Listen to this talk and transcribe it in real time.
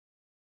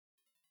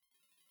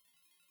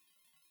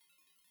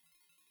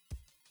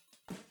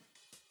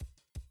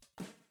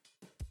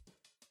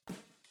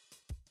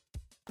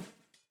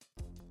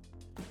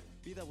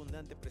Vida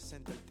Abundante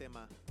presenta el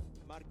tema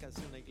Marcas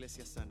de una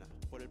Iglesia Sana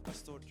por el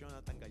pastor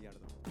Jonathan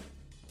Gallardo.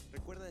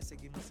 Recuerda de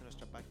seguirnos en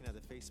nuestra página de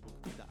Facebook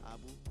Vida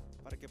Abu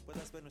para que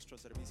puedas ver nuestros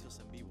servicios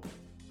en vivo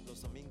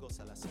los domingos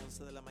a las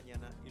 11 de la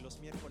mañana y los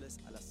miércoles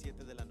a las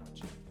 7 de la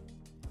noche.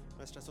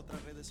 Nuestras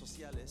otras redes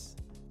sociales,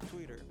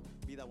 Twitter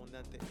Vida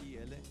Abundante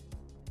IL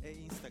e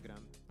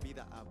Instagram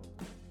Vida Abu.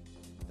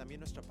 También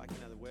nuestra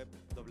página de web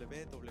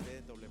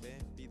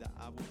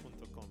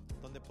www.vidaabu.com,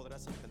 donde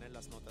podrás obtener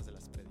las notas de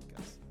las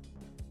prédicas.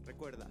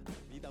 Recuerda,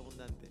 vida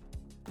abundante,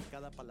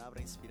 cada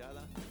palabra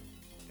inspirada,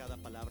 cada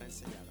palabra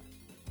enseñada.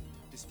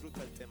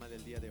 Disfruta el tema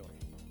del día de hoy.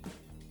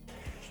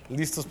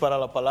 ¿Listos para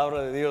la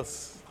palabra de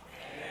Dios?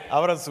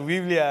 Abran su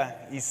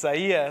Biblia,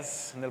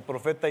 Isaías, en el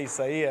profeta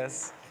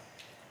Isaías.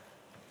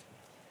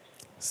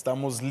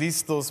 Estamos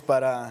listos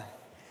para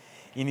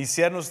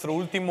iniciar nuestro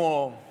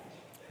último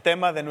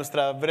tema de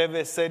nuestra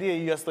breve serie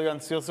y yo estoy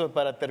ansioso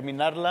para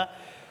terminarla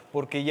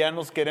porque ya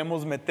nos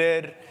queremos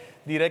meter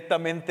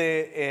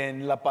directamente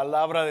en la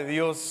palabra de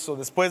Dios.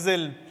 Después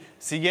del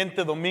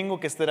siguiente domingo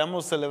que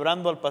estaremos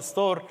celebrando al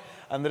pastor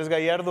Andrés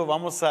Gallardo,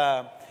 vamos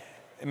a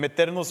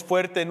meternos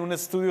fuerte en un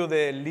estudio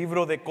del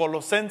libro de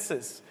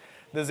Colosenses.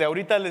 Desde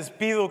ahorita les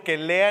pido que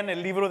lean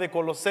el libro de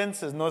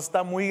Colosenses, no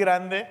está muy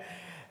grande,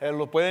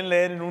 lo pueden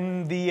leer en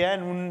un día,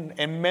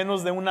 en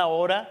menos de una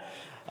hora.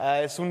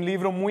 Es un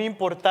libro muy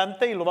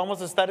importante y lo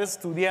vamos a estar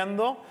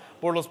estudiando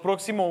por los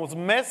próximos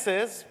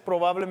meses,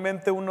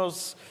 probablemente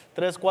unos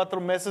 3-4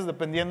 meses,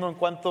 dependiendo en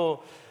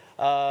cuánta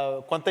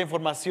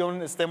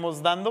información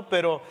estemos dando,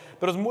 pero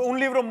es un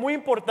libro muy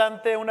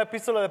importante, una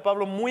epístola de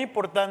Pablo muy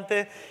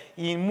importante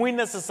y muy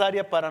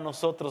necesaria para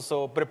nosotros.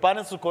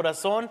 Preparen su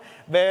corazón,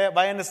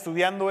 vayan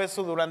estudiando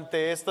eso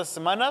durante estas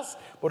semanas,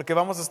 porque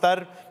vamos a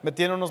estar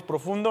metiéndonos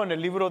profundo en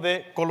el libro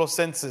de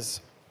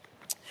Colosenses.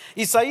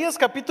 Isaías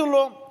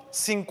capítulo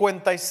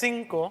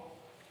 55.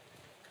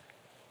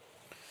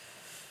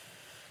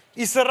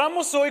 Y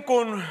cerramos hoy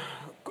con,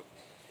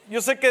 yo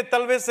sé que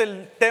tal vez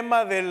el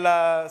tema de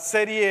la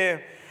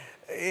serie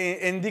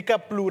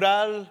indica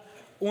plural,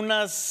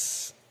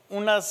 unas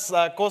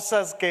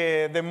cosas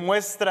que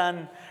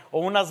demuestran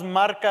o unas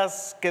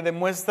marcas que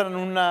demuestran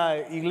una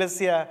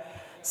iglesia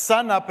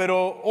sana,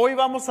 pero hoy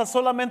vamos a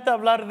solamente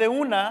hablar de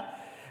una,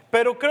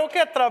 pero creo que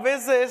a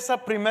través de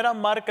esa primera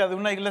marca de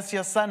una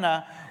iglesia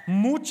sana,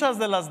 muchas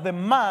de las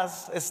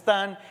demás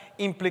están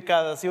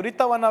implicadas y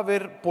ahorita van a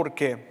ver por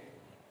qué.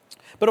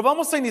 Pero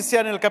vamos a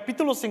iniciar en el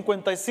capítulo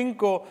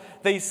 55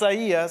 de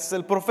Isaías.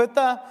 El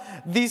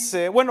profeta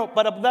dice, bueno,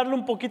 para darle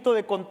un poquito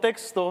de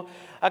contexto,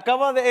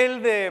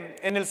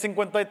 en el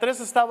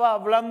 53 estaba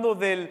hablando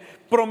del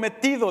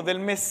prometido, del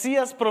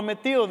Mesías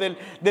prometido, del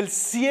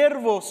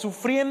siervo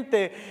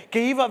sufriente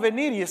que iba a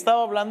venir, y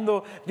estaba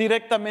hablando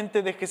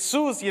directamente de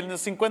Jesús, y en el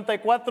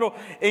 54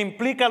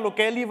 implica lo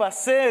que él iba a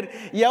hacer,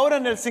 y ahora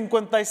en el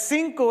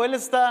 55 él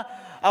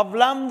está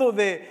hablando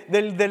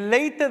del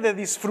deleite de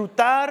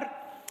disfrutar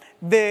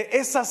de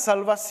esa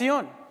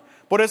salvación.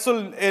 Por eso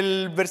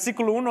el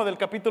versículo 1 del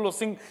capítulo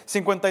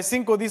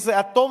 55 dice: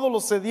 a todos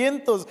los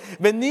sedientos,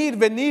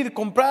 venir,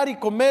 comprar y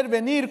comer,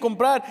 venir,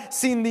 comprar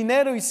sin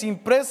dinero y sin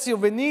precio,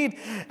 venir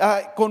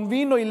con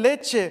vino y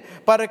leche.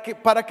 ¿Para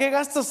qué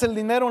gastas el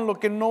dinero en lo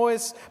que no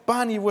es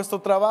pan y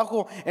vuestro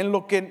trabajo en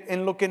lo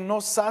que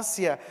no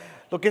sacia?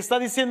 Lo que está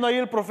diciendo ahí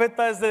el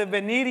profeta es de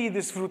venir y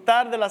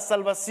disfrutar de la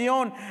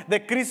salvación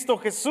de Cristo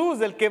Jesús,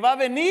 del que va a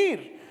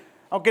venir.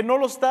 Aunque no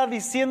lo está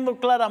diciendo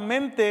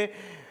claramente,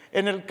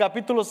 en el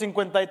capítulo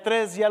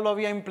 53 ya lo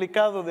había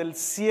implicado del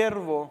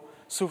siervo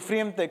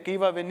sufriente que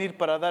iba a venir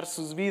para dar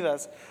sus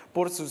vidas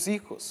por sus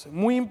hijos.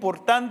 Muy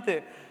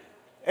importante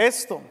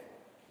esto.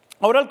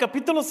 Ahora el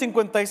capítulo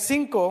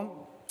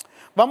 55,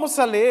 vamos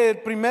a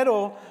leer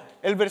primero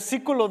el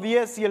versículo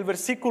 10 y el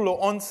versículo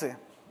 11.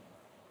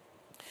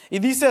 Y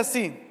dice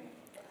así: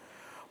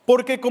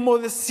 porque como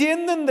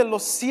descienden de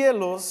los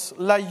cielos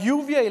la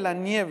lluvia y la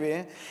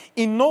nieve,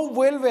 y no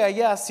vuelve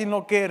allá,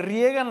 sino que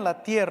riegan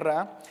la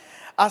tierra,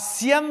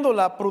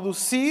 haciéndola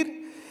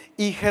producir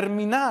y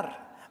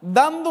germinar,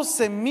 dando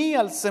semilla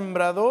al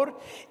sembrador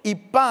y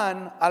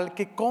pan al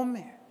que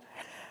come.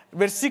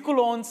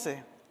 Versículo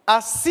 11: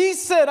 así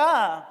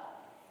será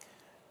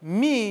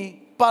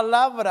mi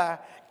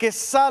palabra que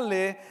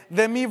sale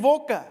de mi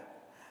boca,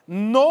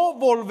 no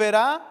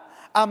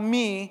volverá a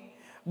mí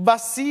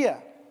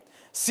vacía,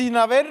 sin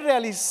haber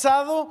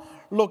realizado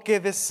lo que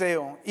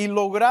deseo y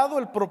logrado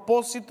el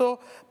propósito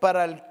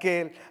para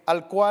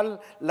al cual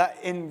la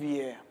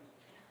envié.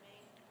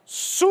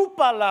 Su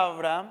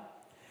palabra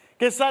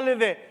que sale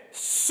de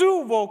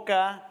su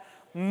boca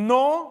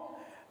no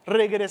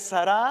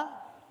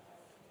regresará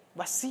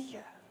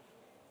vacía.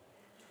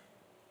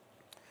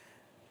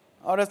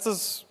 Ahora esto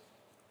es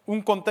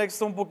un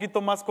contexto un poquito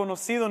más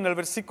conocido en el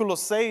versículo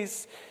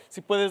 6.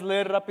 Si puedes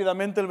leer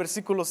rápidamente el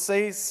versículo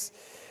 6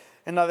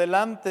 en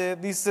adelante,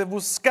 dice: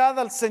 buscad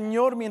al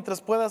Señor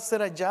mientras pueda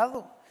ser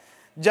hallado,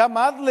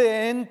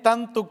 llamadle en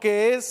tanto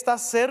que está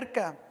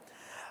cerca.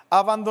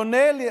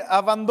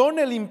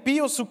 Abandone el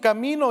impío su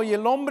camino y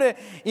el hombre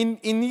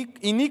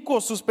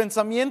inicuo sus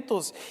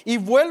pensamientos, y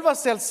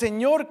vuélvase al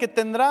Señor, que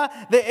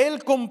tendrá de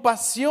él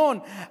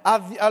compasión,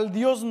 al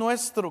Dios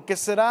nuestro, que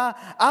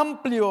será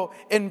amplio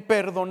en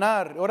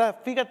perdonar. Ahora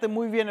fíjate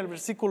muy bien el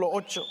versículo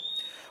 8.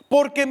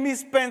 Porque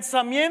mis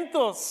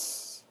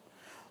pensamientos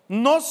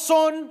no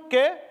son,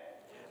 ¿qué?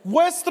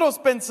 Vuestros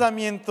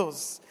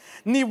pensamientos,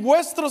 ni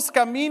vuestros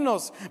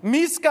caminos,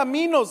 mis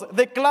caminos,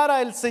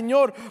 declara el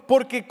Señor,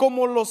 porque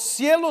como los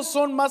cielos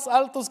son más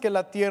altos que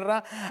la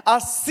tierra,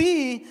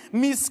 así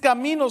mis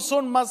caminos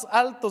son más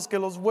altos que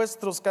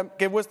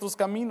vuestros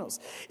caminos,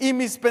 y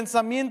mis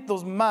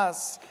pensamientos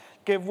más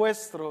que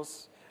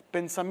vuestros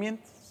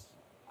pensamientos.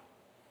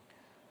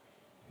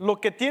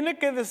 Lo que tiene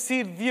que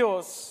decir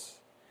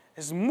Dios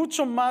es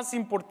mucho más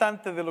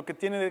importante de lo que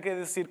tiene que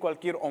decir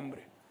cualquier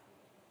hombre,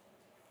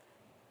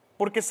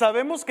 porque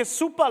sabemos que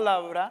su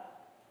palabra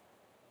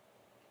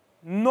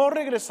no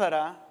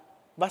regresará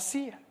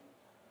vacía.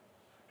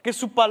 Que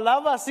su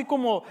palabra, así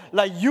como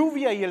la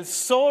lluvia y el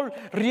sol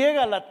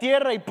riega la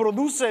tierra y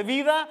produce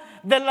vida,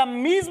 de la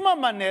misma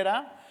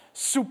manera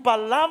su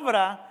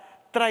palabra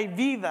trae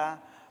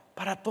vida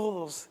para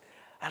todos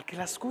al que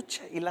la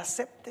escuche y la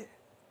acepte.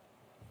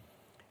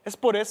 Es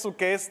por eso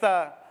que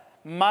esta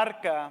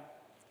marca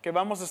que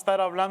vamos a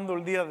estar hablando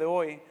el día de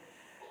hoy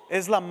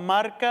es la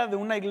marca de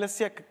una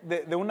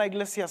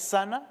iglesia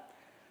sana,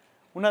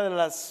 una de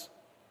las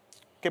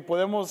que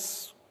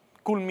podemos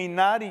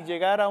culminar y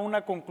llegar a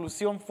una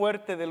conclusión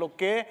fuerte de lo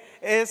que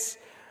es,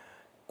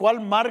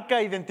 cuál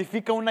marca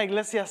identifica una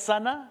iglesia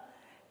sana,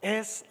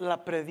 es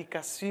la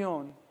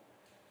predicación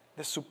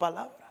de su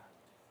palabra.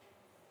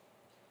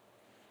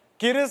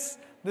 ¿Quieres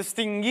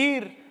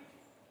distinguir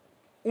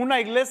una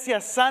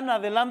iglesia sana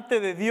delante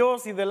de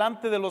Dios y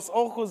delante de los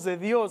ojos de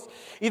Dios?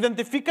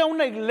 Identifica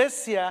una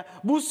iglesia,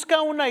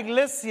 busca una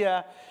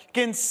iglesia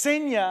que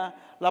enseña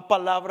la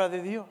palabra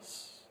de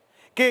Dios.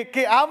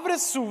 Que abre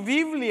su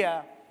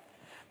Biblia,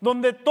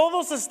 donde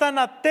todos están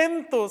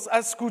atentos a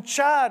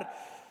escuchar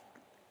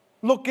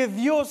lo que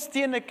Dios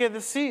tiene que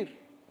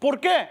decir. ¿Por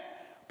qué?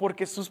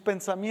 Porque sus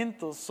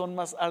pensamientos son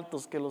más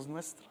altos que los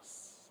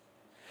nuestros.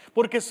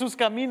 Porque sus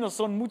caminos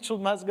son mucho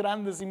más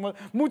grandes y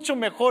mucho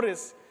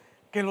mejores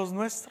que los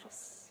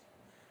nuestros.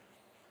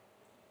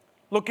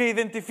 Lo que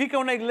identifica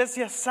una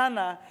iglesia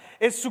sana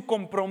es su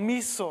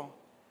compromiso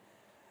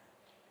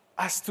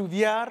a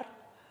estudiar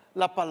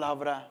la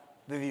palabra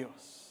de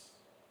Dios,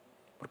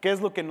 porque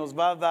es lo que nos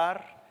va a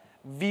dar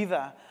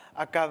vida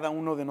a cada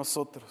uno de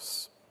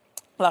nosotros.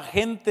 La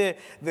gente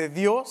de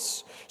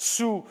Dios,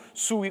 su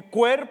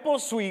cuerpo,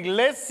 su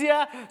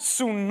iglesia,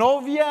 su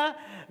novia,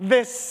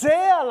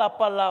 desea la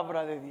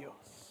palabra de Dios.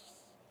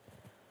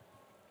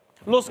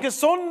 Los que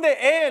son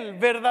de Él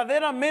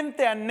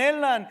verdaderamente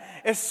anhelan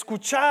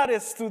escuchar,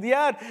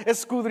 estudiar,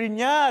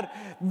 escudriñar,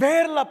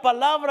 ver la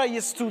palabra y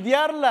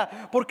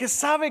estudiarla, porque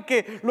sabe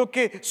que lo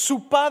que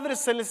su Padre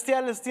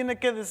Celestial les tiene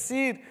que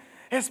decir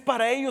es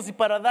para ellos y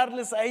para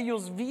darles a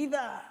ellos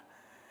vida.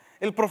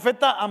 El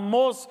profeta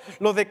Amós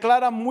lo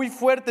declara muy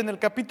fuerte en el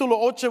capítulo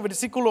 8,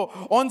 versículo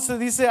 11,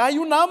 dice: hay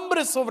un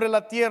hambre sobre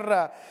la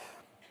tierra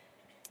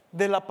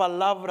de la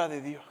palabra de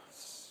Dios.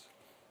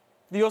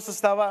 Dios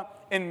estaba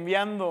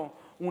enviando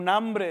un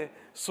hambre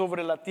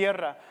sobre la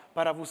tierra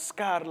para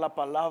buscar la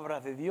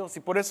palabra de Dios. Y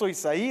por eso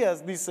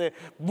Isaías dice: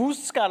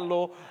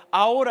 búscalo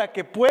ahora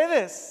que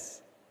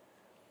puedes.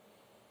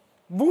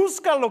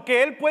 Busca lo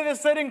que Él puede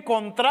ser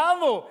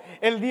encontrado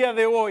el día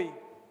de hoy.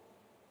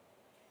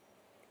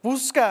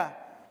 Busca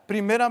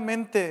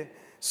primeramente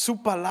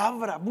su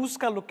palabra,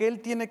 busca lo que Él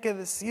tiene que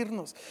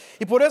decirnos.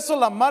 Y por eso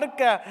la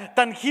marca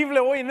tangible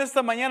hoy en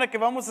esta mañana que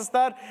vamos a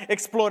estar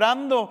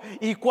explorando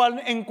y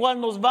en cual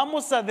nos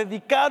vamos a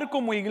dedicar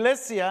como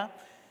iglesia.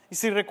 Y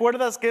si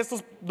recuerdas que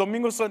estos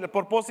domingos el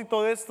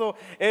propósito de esto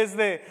es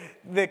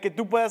de que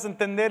tú puedas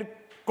entender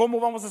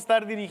cómo vamos a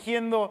estar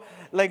dirigiendo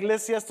la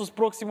iglesia estos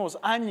próximos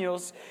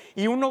años,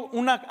 y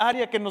una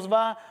área que nos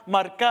va a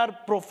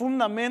marcar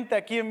profundamente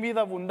aquí en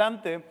Vida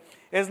Abundante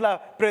es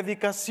la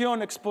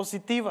predicación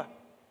expositiva.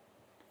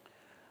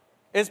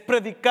 Es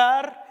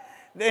predicar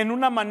en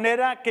una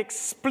manera que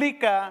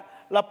explica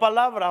la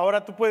palabra.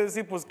 Ahora tú puedes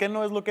decir, pues, ¿qué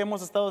no es lo que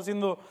hemos estado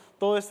haciendo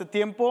todo este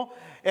tiempo?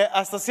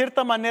 Hasta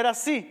cierta manera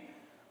sí.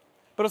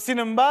 Pero sin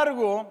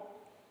embargo,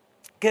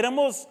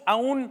 queremos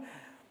aún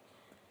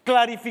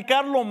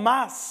clarificarlo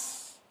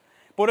más.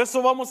 Por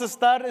eso vamos a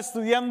estar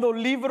estudiando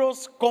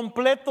libros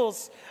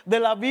completos de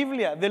la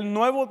Biblia, del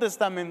Nuevo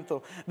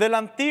Testamento, del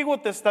Antiguo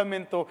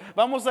Testamento.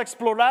 Vamos a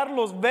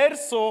explorarlos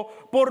verso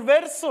por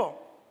verso,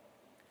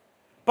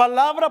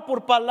 palabra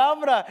por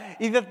palabra,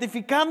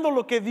 identificando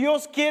lo que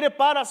Dios quiere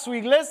para su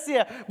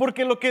iglesia,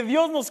 porque lo que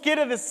Dios nos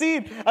quiere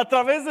decir a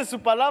través de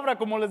su palabra,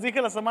 como les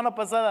dije la semana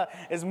pasada,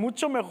 es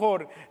mucho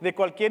mejor de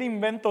cualquier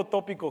invento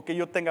tópico que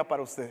yo tenga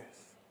para ustedes.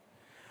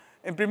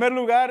 En primer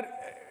lugar,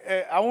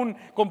 aún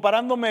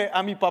comparándome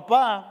a mi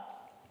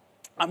papá,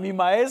 a mi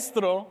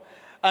maestro,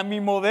 a mi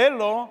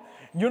modelo,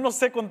 yo no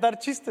sé contar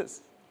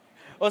chistes.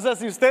 O sea,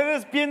 si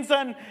ustedes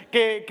piensan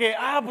que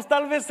pues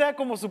tal vez sea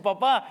como su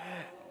papá,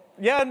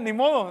 ya ni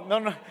modo,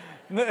 no,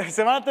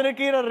 se van a tener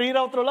que ir a reír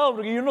a otro lado,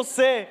 porque yo no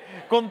sé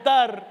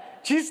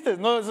contar chistes,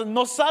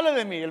 no sale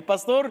de mí. El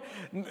pastor,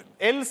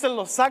 él se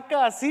lo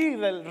saca así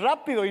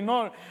rápido y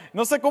no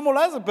sé cómo lo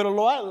hace, pero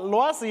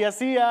lo hace, y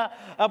así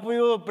ha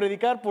podido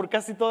predicar por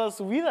casi toda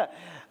su vida.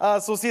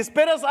 Si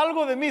esperas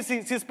algo de mí,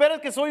 si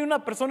esperas que soy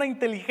una persona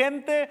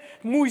inteligente,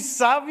 muy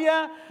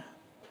sabia,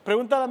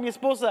 pregúntale a mi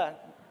esposa,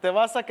 te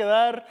vas a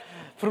quedar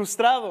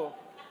frustrado,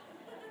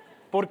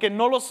 porque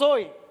no lo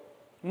soy.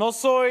 No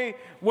soy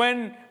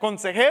buen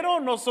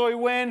consejero, no soy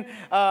buen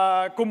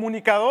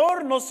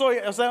comunicador, o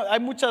sea, hay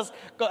muchas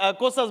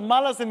cosas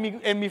malas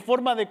en mi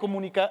forma de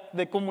comunicar.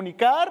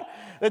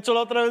 De hecho, la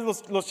otra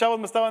vez los chavos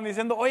me estaban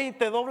diciendo, oye,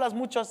 te doblas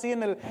mucho así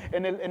en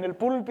el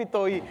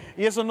púlpito, y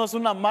eso no es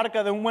una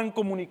marca de un buen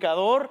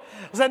comunicador.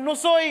 O sea, no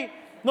soy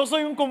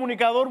un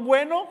comunicador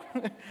bueno.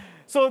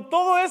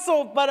 Todo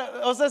eso,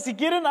 o sea, si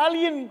quieren a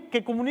alguien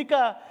que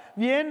comunica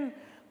bien,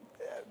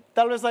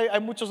 tal vez hay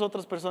muchas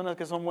otras personas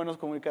que son buenos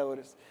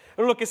comunicadores.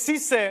 Pero lo que sí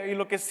sé, y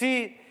lo que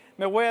sí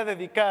me voy a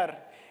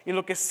dedicar, y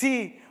lo que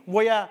sí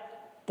voy a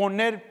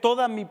poner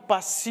toda mi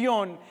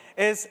pasión,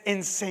 es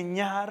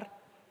enseñar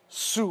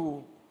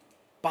su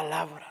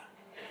palabra.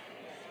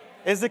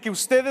 Es de que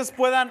ustedes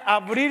puedan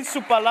abrir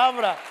su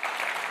palabra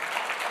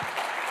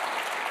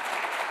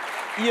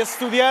y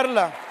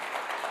estudiarla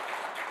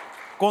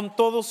con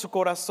todo su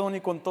corazón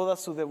y con toda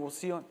su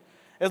devoción.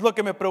 Es lo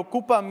que me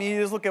preocupa a mí,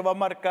 es lo que va a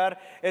marcar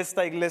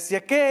esta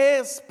iglesia. ¿Qué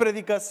es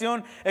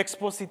predicación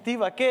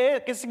expositiva?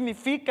 ¿Qué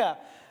significa?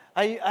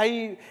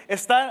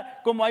 Está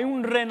como hay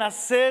un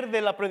renacer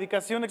de la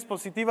predicación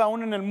expositiva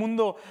aún en el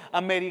mundo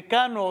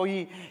americano,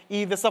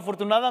 y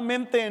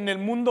desafortunadamente en el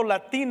mundo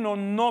latino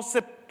no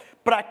se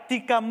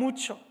practica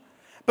mucho.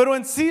 Pero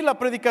en sí la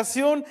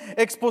predicación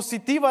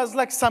expositiva es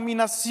la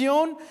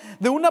examinación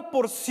de una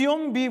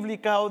porción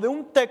bíblica o de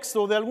un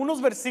texto, de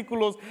algunos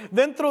versículos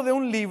dentro de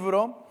un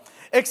libro,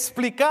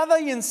 explicada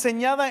y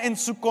enseñada en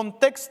su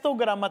contexto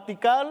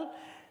gramatical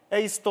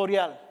e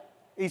historial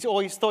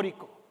o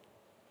histórico.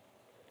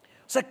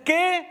 O sea,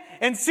 ¿qué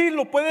en sí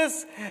lo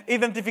puedes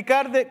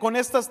identificar con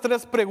estas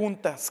tres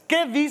preguntas?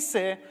 ¿Qué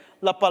dice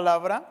la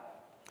palabra?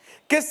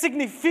 ¿Qué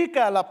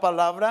significa la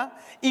palabra?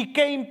 ¿Y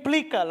qué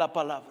implica la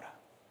palabra?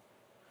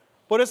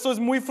 Por eso es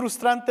muy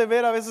frustrante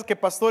ver a veces que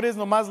pastores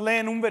nomás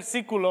leen un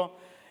versículo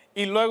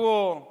y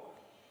luego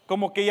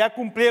como que ya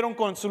cumplieron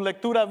con su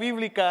lectura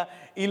bíblica,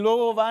 y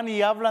luego van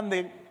y hablan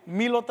de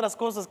 1000 otras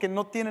cosas que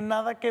no tienen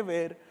nada que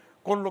ver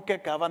con lo que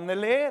acaban de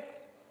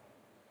leer.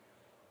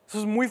 Eso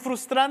es muy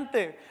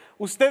frustrante.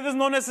 Ustedes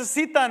no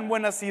necesitan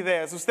buenas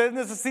ideas, ustedes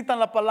necesitan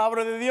la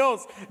palabra de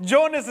Dios.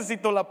 Yo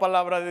necesito la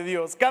palabra de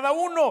Dios. Cada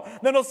uno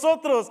de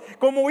nosotros,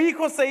 como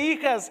hijos e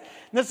hijas,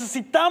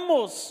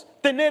 necesitamos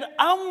tener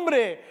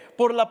hambre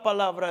por la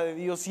palabra de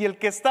Dios, y el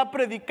que está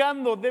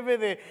predicando debe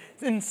de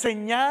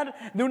enseñar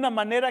de una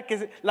manera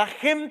que la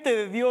gente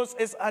de Dios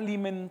es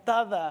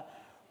alimentada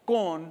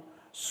con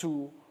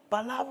su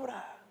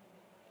palabra.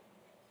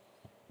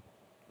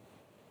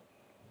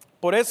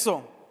 Por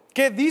eso,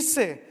 ¿qué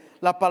dice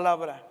la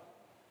palabra?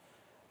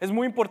 Es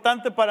muy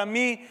importante para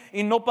mí,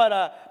 y no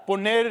para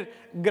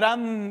poner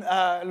gran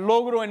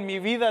logro en mi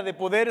vida de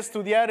poder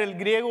estudiar el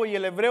griego y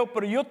el hebreo,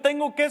 pero yo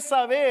tengo que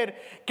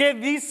saber qué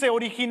dice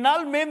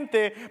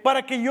originalmente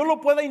para que yo lo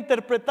pueda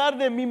interpretar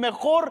de mi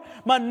mejor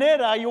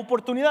manera y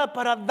oportunidad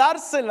para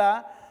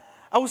dársela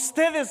a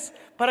ustedes,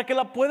 para que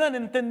la puedan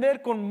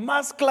entender con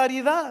más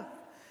claridad.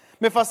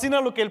 Me fascina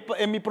lo que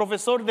mi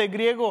profesor de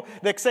griego,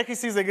 de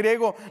exégesis de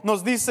griego,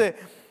 nos dice.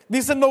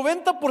 Dice,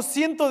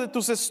 90% de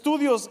tus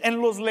estudios en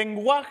los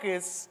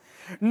lenguajes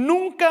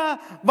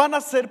nunca van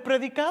a ser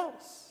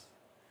predicados.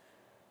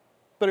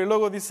 Pero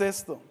luego dice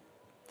esto: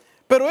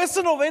 pero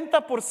ese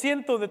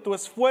 90% de tu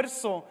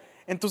esfuerzo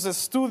en tus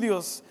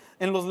estudios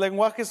en los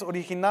lenguajes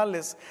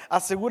originales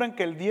aseguran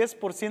que el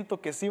 10%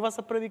 que sí vas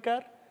a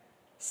predicar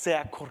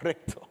sea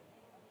correcto.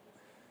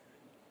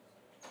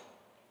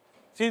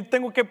 Sí,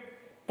 tengo que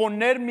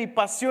poner mi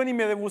pasión y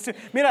mi devoción.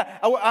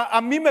 Mira,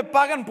 a mí me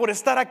pagan por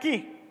estar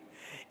aquí.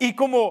 Y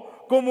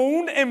como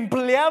un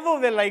empleado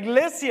de la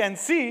iglesia en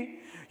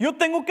sí, yo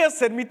tengo que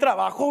hacer mi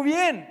trabajo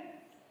bien.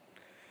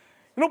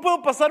 No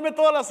puedo pasarme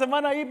toda la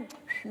semana ahí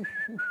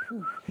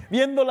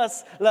viendo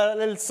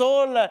el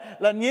sol,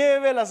 la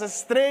nieve, las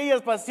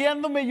estrellas,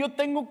 paseándome. Yo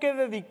tengo que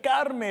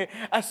dedicarme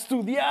a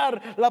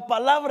estudiar la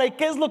palabra. ¿Y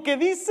qué es lo que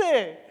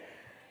dice?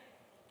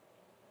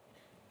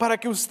 Para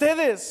que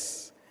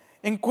ustedes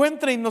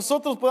encuentren y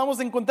nosotros podamos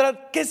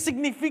encontrar qué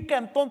significa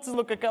entonces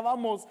lo que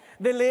acabamos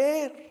de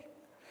leer.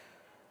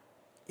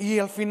 Y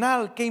al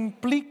final, ¿qué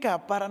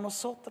implica para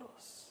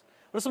nosotros?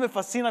 Por eso me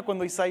fascina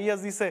cuando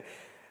Isaías dice,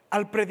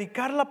 al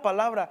predicar la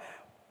palabra,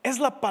 es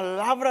la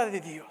palabra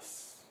de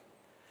Dios.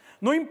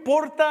 No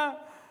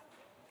importa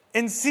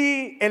en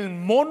sí el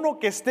mono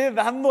que esté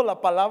dando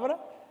la palabra.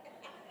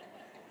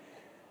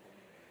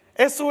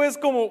 Eso es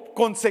como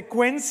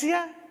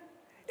consecuencia.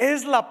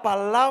 es la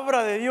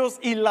palabra de Dios,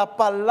 y la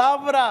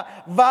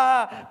palabra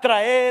va a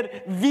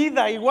traer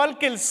vida, igual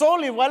que el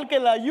sol, igual que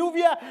la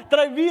lluvia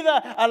trae vida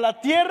a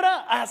la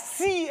tierra.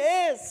 Así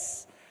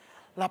es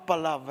la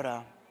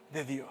palabra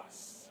de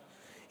Dios.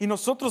 Y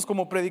nosotros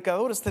como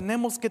predicadores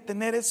tenemos que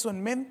tener eso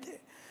en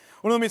mente.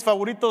 Uno de mis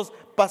favoritos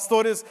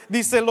pastores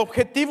dice: el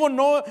objetivo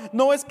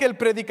no es que el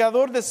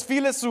predicador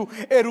desfile su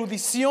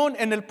erudición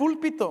en el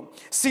púlpito,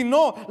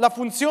 sino la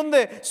función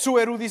de su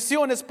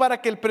erudición es para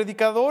que el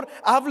predicador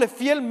hable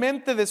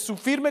fielmente de su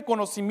firme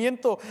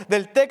conocimiento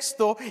del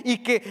texto, y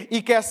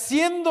que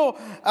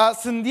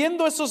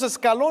ascendiendo esos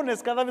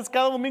escalones, cada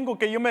domingo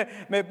que yo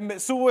me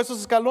subo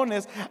esos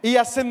escalones, y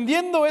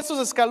ascendiendo esos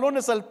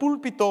escalones al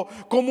púlpito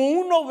como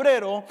un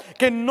obrero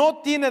que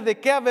no tiene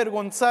de qué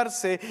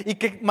avergonzarse y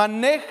que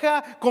maneja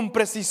con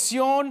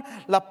precisión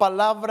la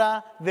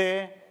palabra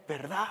de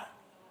verdad.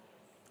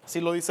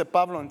 Así lo dice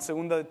Pablo en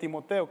 2 de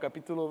Timoteo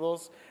capítulo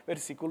 2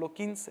 versículo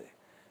 15.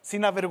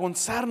 Sin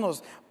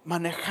avergonzarnos,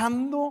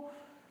 manejando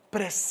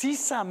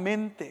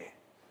precisamente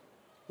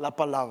la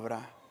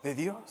palabra de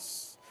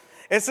Dios.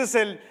 Ese es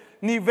el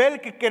nivel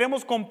que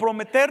queremos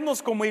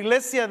comprometernos como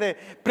iglesia, de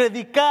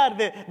predicar,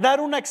 de dar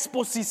una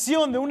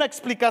exposición, de una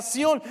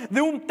explicación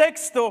de un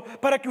texto,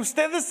 para que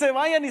ustedes se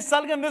vayan y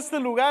salgan de este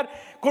lugar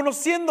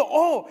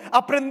conociendo: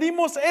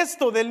 aprendimos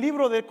esto del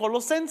libro de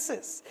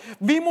Colosenses,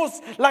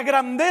 vimos la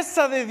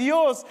grandeza de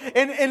Dios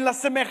en la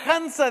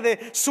semejanza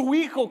de su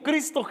Hijo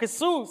Cristo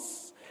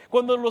Jesús,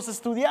 cuando los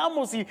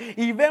estudiamos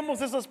y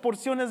vemos esas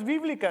porciones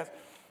bíblicas.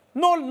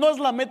 No es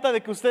la meta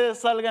de que ustedes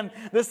salgan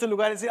de este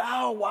lugar y decir: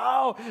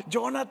 wow,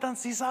 Jonathan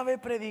sí sabe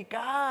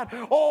predicar,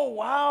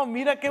 wow,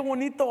 mira qué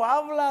bonito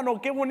hablan, o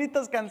qué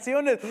bonitas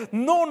canciones.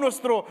 No,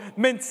 nuestro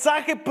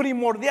mensaje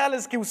primordial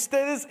es que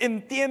ustedes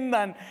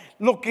entiendan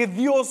lo que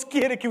Dios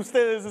quiere que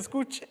ustedes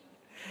escuchen,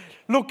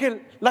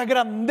 la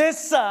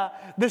grandeza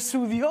de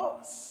su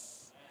Dios.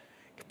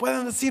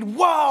 Pueden decir: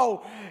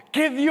 wow,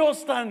 qué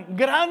Dios tan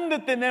grande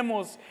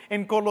tenemos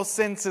en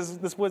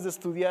Colosenses después de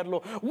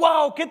estudiarlo.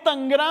 Wow, qué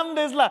tan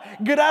grande es la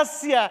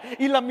gracia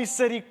y la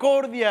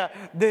misericordia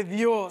de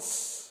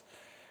Dios.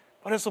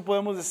 Por eso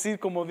podemos decir,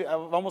 como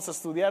vamos a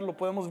estudiarlo,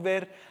 podemos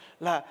ver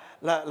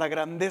la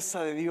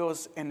grandeza de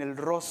Dios en el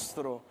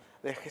rostro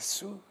de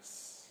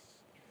Jesús.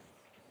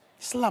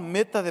 Es la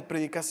meta de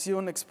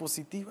predicación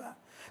expositiva.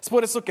 Es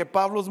por eso que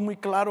Pablo es muy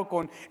claro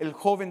con el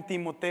joven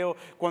Timoteo.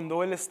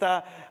 Cuando él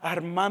está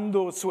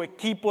armando su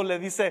equipo, le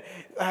dice: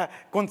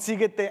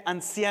 consíguete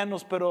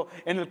ancianos. Pero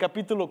en el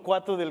capítulo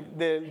 4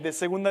 de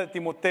 2 de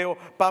Timoteo,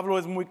 Pablo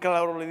es muy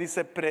claro, le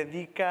dice: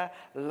 predica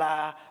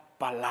la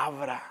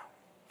palabra.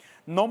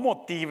 No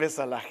motives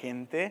a la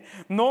gente,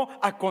 no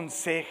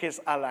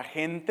aconsejes a la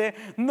gente,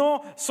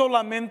 no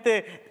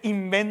solamente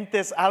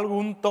inventes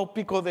algún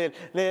tópico de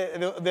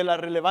la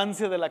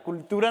relevancia de la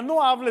cultura.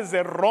 No hables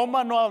de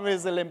Roma, no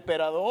hables del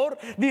emperador.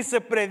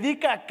 Dice: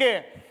 predica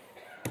 ¿qué?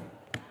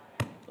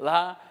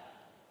 La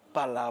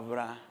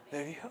palabra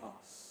de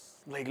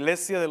Dios. La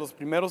iglesia de los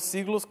primeros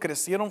siglos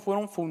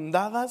fueron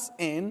fundadas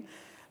en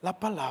la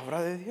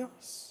palabra de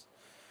Dios.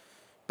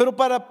 Pero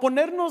para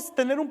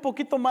tener un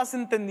poquito más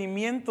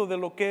entendimiento de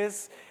lo que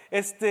es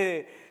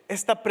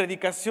esta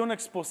predicación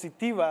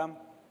expositiva,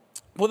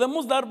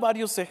 podemos dar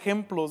varios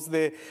ejemplos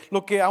de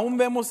lo que aún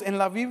vemos en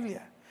la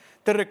Biblia.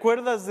 ¿Te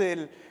recuerdas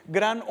del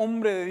gran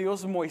hombre de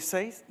Dios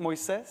Moisés?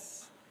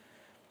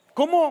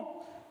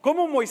 ¿Cómo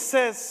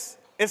Moisés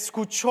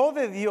escuchó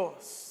de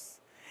Dios?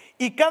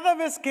 Y cada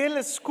vez que él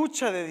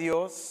escucha de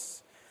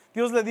Dios,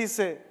 Dios le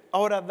dice: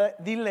 ahora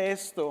dile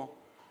esto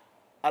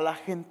a la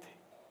gente.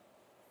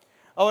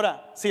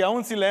 Ahora,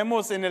 si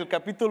leemos en el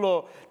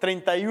capítulo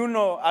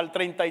 31 al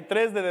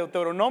 33 de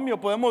Deuteronomio,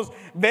 podemos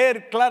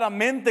ver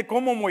claramente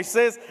cómo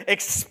Moisés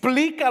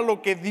explica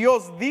lo que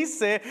Dios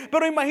dice.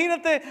 Pero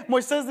imagínate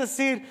Moisés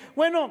decir: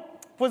 bueno,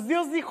 pues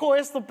Dios dijo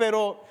esto,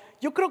 pero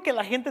yo creo que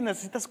la gente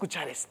necesita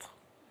escuchar esto.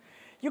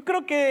 Yo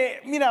creo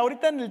que, mira,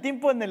 ahorita en el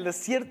tiempo, en el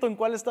desierto en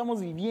cual estamos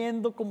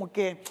viviendo, como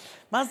que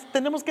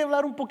tenemos que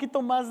hablar un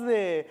poquito más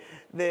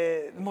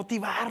de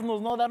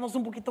motivarnos, ¿no? Darnos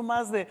un poquito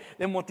más de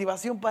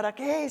motivación para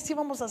que, sí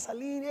vamos a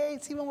salir,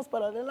 sí vamos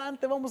para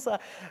adelante, vamos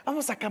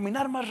a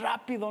caminar más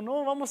rápido,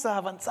 ¿no? Vamos a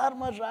avanzar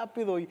más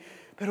rápido.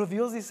 Pero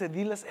Dios dice: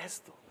 diles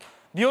esto.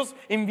 Dios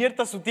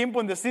invierta su tiempo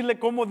en decirle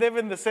cómo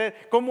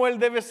Él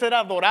debe ser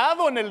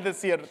adorado en el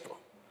desierto.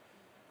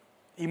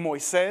 Y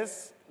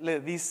Moisés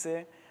le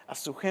dice a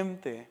su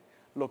gente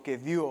lo que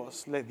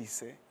Dios le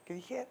dice que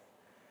dijera.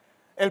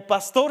 El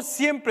pastor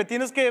siempre,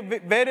 tienes que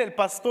ver, el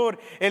pastor,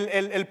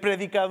 el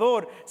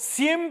predicador,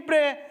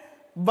 siempre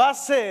va a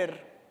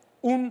ser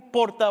un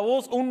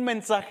portavoz, un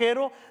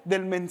mensajero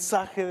del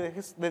mensaje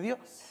de Dios.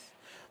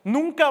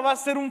 Nunca va a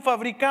ser un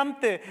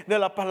fabricante de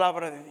la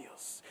palabra de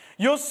Dios.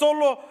 Yo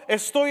solo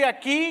estoy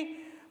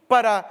aquí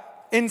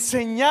para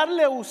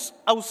enseñarle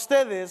a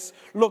ustedes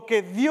lo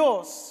que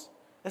Dios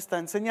está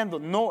enseñando.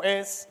 No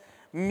es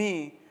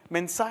mi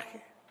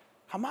mensaje,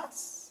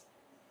 jamás.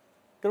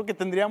 Creo que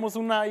tendríamos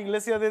una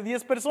iglesia de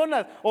 10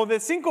 personas o de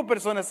 5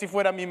 personas si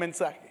fuera mi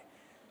mensaje.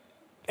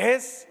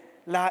 Es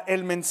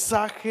el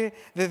mensaje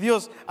de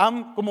Dios.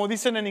 Como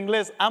dicen en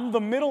inglés, I'm the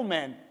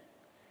middleman.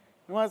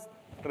 Nomás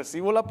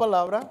recibo la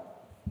palabra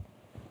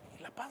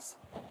y la paso.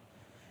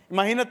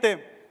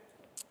 Imagínate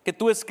que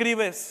tú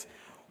escribes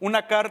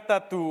una carta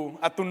a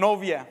tu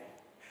novia.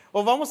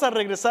 O vamos a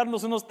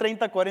regresarnos unos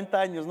 30, 40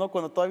 años, ¿no?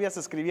 Cuando todavía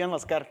se escribían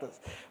las cartas.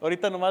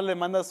 Ahorita nomás le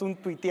mandas un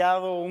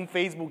tuiteado, un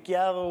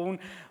facebookeado,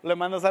 le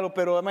mandas algo.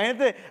 Pero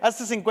imagínate,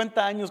 hace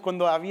 50 años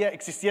cuando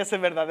existía ese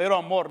verdadero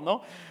amor,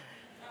 ¿no?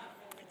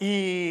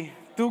 Y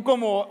tú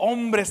como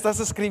hombre estás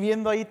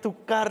escribiendo ahí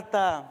tu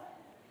carta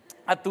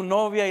a tu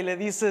novia y le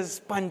dices: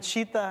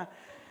 Panchita,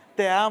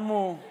 te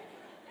amo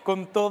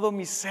con todo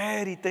mi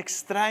ser y te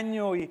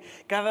extraño. Y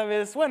cada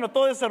vez, bueno,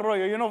 todo ese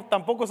rollo. Yo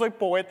tampoco soy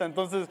poeta,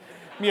 entonces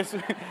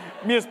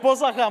mi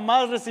esposa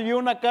jamás recibió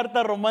una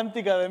carta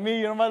romántica de mí.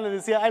 Yo nomás le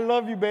decía: I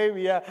love you,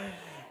 baby. Yeah.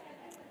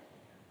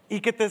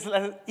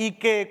 Y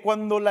que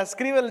cuando la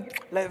escribe,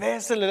 le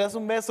besas, le das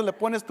un beso, le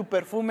pones tu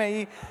perfume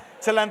ahí,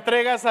 se la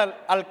entregas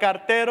al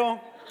cartero.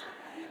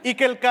 Y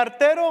que el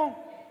cartero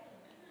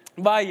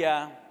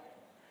vaya,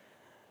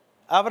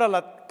 abra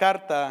la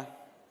carta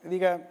y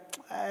diga: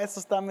 eso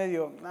está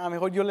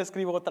mejor yo le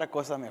escribo otra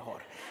cosa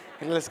mejor.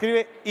 Y le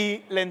escribe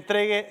y le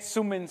entregue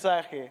su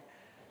mensaje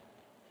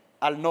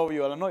al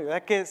novio o a la novia.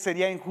 ¿Verdad que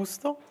sería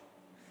injusto?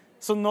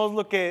 Eso no es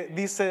lo que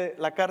dice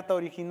la carta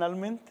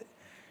originalmente.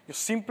 Yo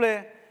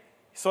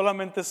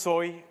solamente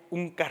soy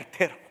un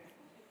cartero.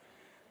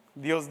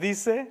 Dios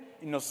dice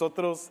y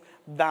nosotros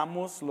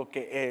damos lo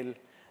que Él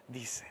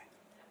dice.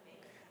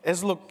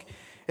 Es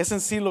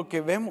en sí lo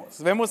que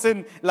vemos. Vemos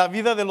en la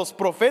vida de los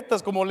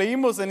profetas, como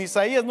leímos en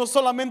Isaías, no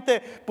solamente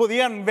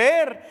podían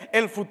ver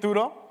el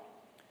futuro,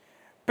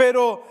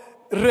 pero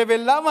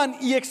revelaban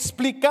y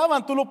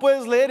explicaban. Tú lo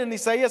puedes leer en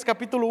Isaías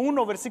capítulo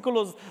 1,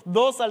 versículos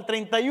 2 al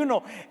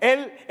 31.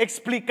 Él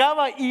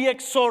explicaba y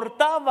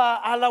exhortaba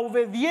a la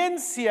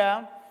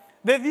obediencia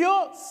de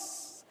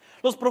Dios.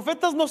 Los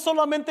profetas no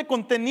solamente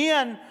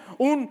contenían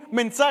un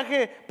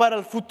mensaje para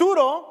el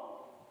futuro,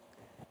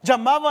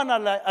 llamaban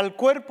al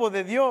cuerpo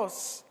de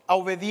Dios a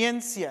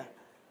obediencia.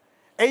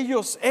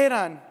 Ellos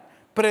eran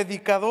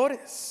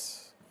predicadores.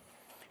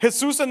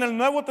 Jesús en el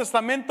Nuevo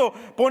Testamento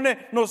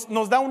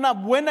nos da una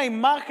buena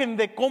imagen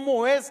de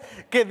cómo es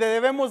que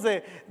debemos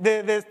de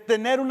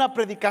tener una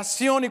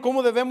predicación y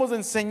cómo debemos de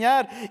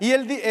enseñar. Y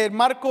en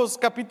Marcos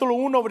capítulo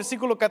 1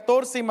 versículo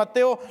 14 y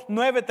Mateo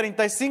 9,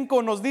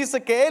 35 nos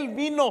dice que Él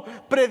vino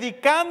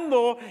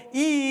predicando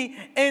y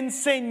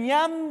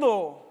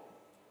enseñando.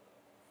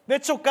 De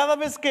hecho, cada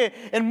vez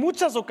en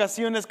muchas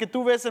ocasiones que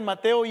tú ves en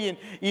Mateo y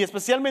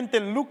especialmente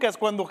en Lucas,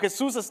 cuando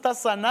Jesús está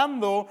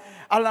sanando,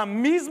 a la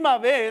misma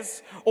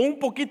vez o un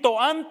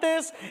poquito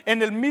antes,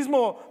 en el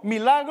mismo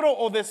milagro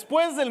o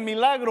después del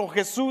milagro,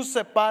 Jesús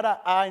se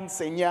para a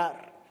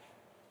enseñar.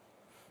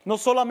 No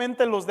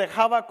solamente los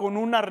dejaba con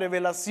una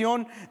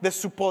revelación de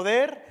su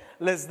poder,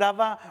 les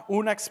daba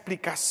una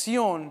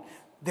explicación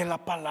de la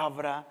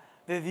palabra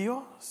de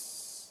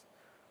Dios.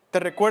 ¿Te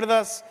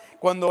recuerdas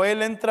cuando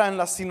Él entra en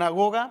la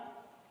sinagoga?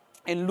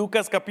 En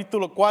Lucas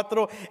capítulo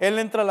 4, Él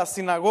entra a la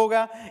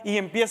sinagoga y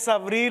empieza a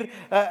abrir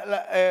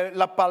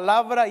la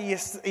palabra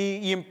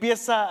y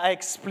empieza a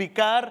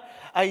explicar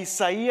a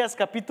Isaías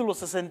capítulo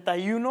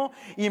 61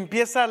 y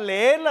empieza a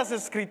leer las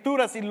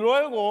escrituras y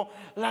luego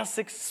las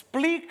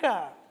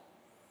explica.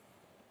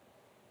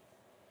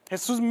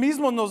 Jesús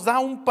mismo nos da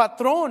un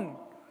patrón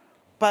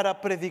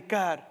para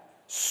predicar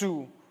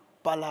su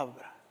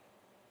palabra.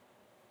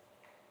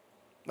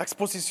 La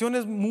exposición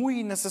es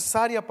muy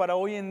necesaria para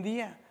hoy en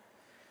día.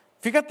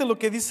 Fíjate lo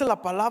que dice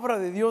la palabra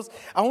de Dios.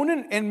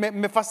 Aún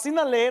me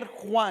fascina leer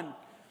Juan.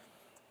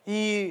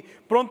 Y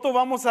pronto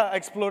vamos a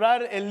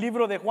explorar el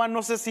libro de Juan.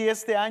 No sé si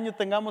este año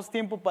tengamos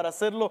tiempo para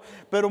hacerlo,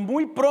 pero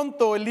muy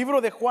pronto el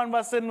libro de Juan va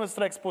a ser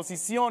nuestra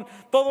exposición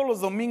todos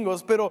los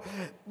domingos. Pero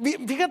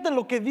fíjate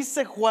lo que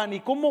dice Juan y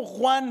cómo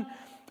Juan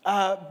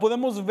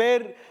podemos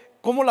ver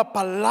cómo la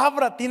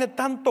palabra tiene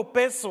tanto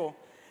peso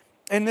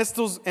en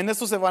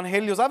estos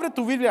evangelios. Abre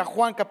tu Biblia a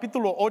Juan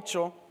capítulo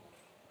 8.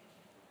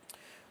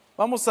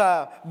 Vamos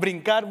a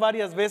brincar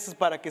varias veces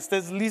para que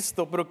estés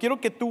listo, pero quiero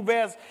que tú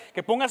veas,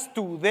 que pongas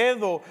tu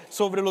dedo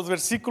sobre los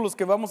versículos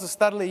que vamos a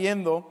estar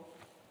leyendo.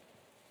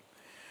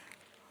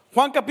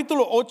 Juan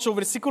capítulo 8,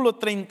 versículo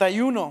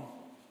 31.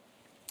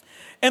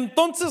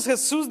 Entonces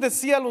Jesús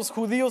decía a los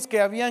judíos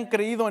que habían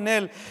creído en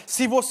Él: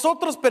 si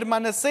vosotros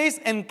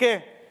permanecéis en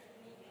 ¿qué?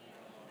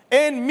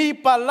 En mi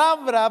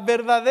palabra,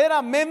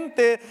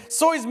 verdaderamente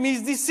sois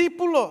mis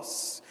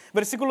discípulos.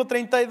 Versículo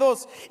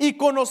 32. Y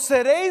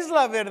conoceréis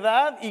la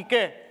verdad, ¿y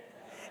qué?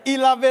 Y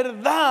la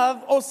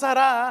verdad os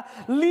hará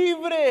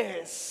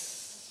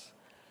libres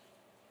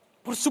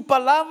por su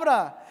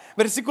palabra.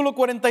 Versículo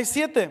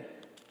 47.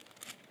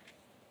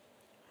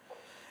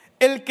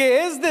 El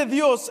que es de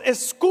Dios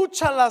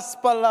escucha las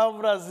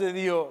palabras de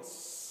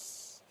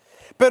Dios.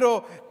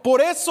 Pero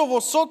por eso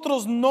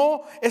vosotros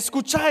no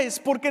escucháis,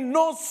 porque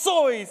no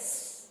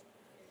sois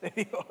de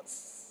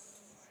Dios.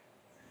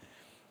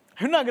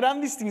 Hay una gran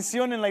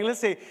distinción en la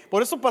iglesia.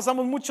 Por eso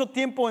pasamos mucho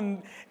tiempo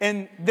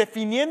en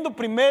definiendo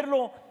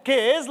primero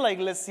qué es la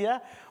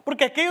iglesia.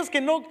 Porque aquellos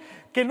que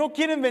no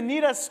quieren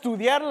venir a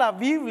estudiar la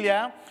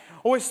Biblia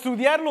o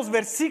estudiar los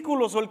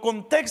versículos o el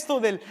contexto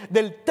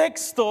del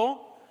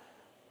texto,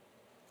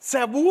 se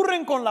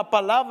aburren con la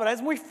palabra.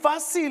 Es muy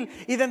fácil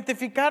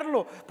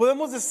identificarlo.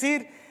 Podemos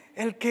decir,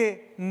 el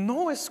que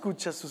no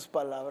escucha sus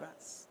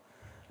palabras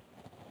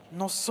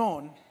no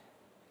son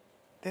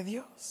de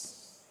Dios.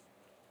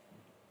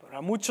 Para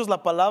muchos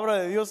la palabra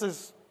de Dios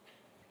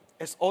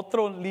es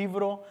otro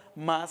libro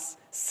más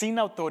sin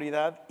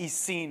autoridad y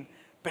sin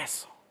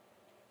peso.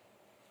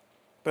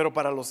 Pero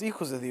para los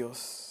hijos de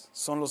Dios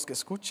son los que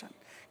escuchan.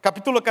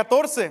 Capítulo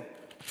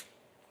 14.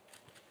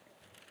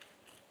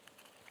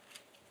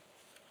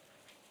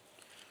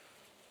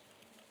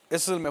 Ese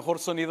es el mejor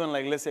sonido en la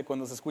iglesia,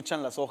 cuando se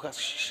escuchan las hojas.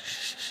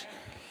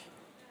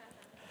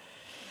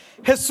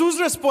 Jesús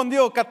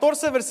respondió,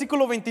 14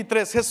 versículo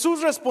 23.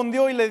 Jesús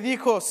respondió y le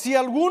dijo: si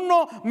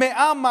alguno me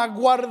ama,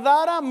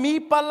 guardará mi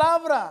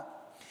palabra,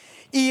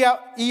 y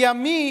a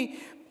mí,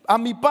 a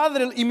mi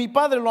Padre, y mi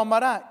Padre lo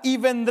amará, y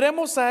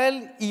vendremos a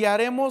él y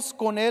haremos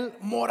con él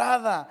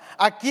morada.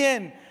 ¿A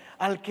quién?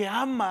 Al que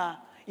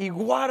ama y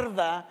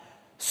guarda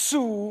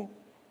su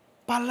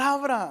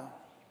palabra.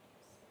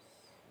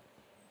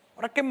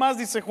 Ahora, ¿qué más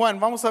dice Juan?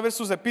 Vamos a ver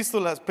sus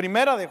epístolas.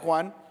 Primera de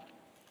Juan,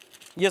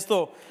 y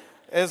esto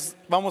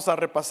vamos a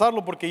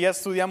repasarlo porque ya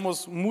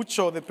estudiamos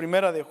mucho de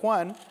Primera de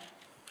Juan,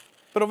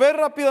 pero ve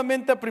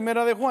rápidamente a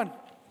Primera de Juan,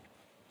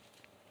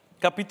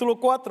 capítulo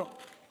 4.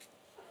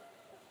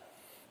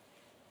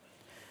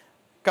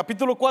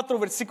 Capítulo 4,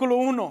 versículo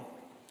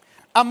 1.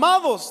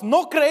 Amados,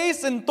 no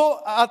creéis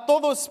a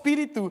todo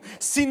espíritu,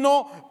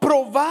 sino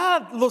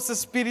probad los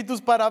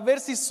espíritus para ver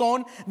si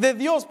son de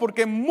Dios,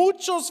 porque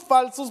muchos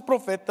falsos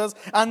profetas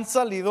han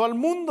salido al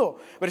mundo.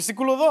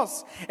 Versículo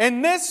 2.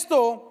 En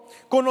esto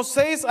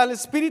conocéis al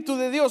Espíritu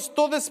de Dios.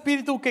 Todo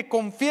espíritu que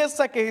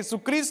confiesa que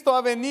Jesucristo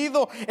ha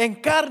venido en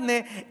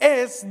carne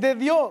es de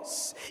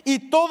Dios.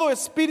 Y todo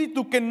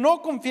espíritu que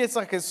no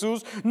confiesa a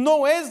Jesús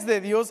no es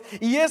de Dios.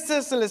 Y ese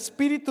es el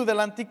espíritu del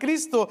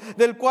anticristo,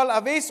 del cual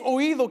habéis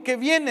oído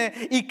que viene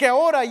y que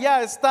ahora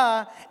ya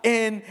está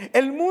en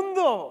el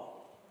mundo.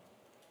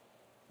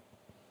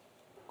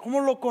 ¿Cómo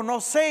lo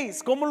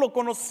conocéis? ¿Cómo lo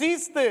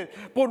conociste?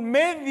 Por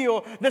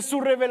medio de su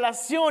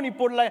revelación y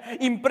por la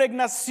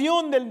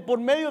impregnación por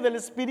medio del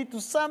Espíritu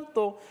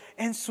Santo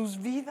en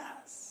sus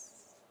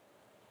vidas.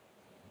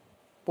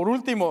 Por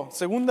último,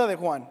 segunda de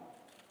Juan,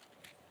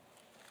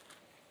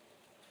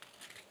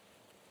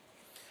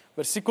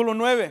 versículo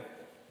 9,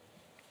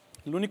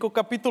 el único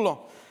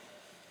capítulo.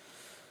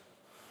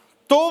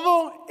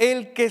 Todo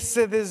el que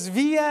se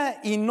desvía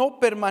y no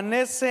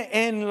permanece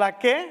en la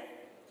 ¿qué?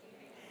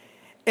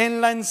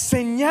 En la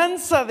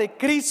enseñanza de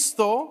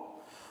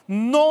Cristo,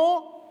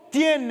 no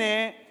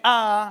tiene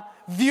a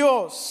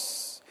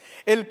Dios.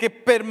 El que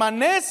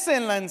permanece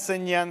en la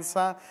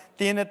enseñanza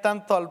tiene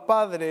tanto al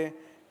Padre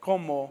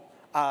como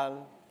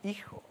al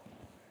Hijo.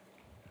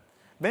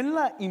 ¿Ven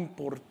la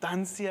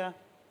importancia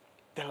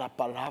de la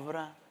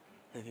palabra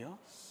de Dios?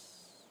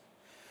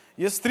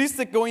 Y es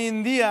triste que hoy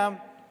en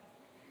día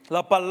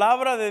la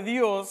palabra de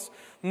Dios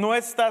no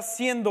está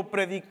siendo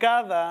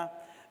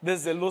predicada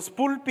desde los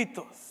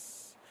púlpitos.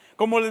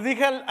 Como les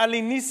dije al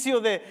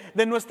inicio de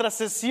nuestra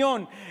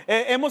sesión,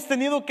 hemos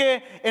tenido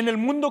que, en el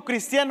mundo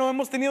cristiano,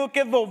 hemos tenido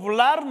que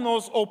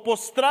doblarnos o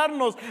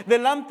postrarnos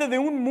delante de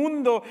un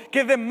mundo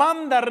que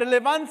demanda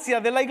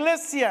relevancia de la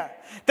iglesia.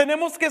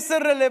 Tenemos que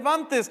ser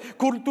relevantes,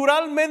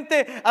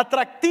 culturalmente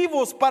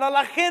atractivos para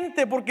la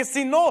gente, porque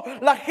si no,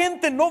 la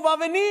gente no va a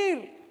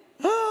venir.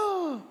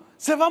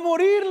 Se va a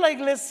morir la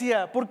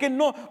iglesia porque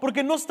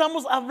no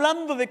estamos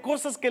hablando de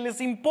cosas que les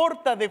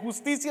importa, de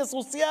justicia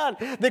social,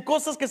 de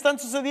cosas que están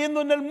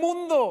sucediendo en el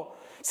mundo.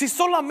 Si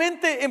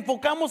solamente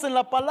enfocamos en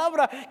la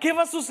palabra, ¿qué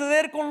va a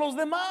suceder con los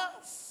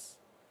demás?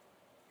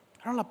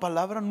 Pero la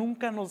palabra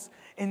nunca nos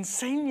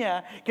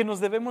enseña que nos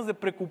debemos de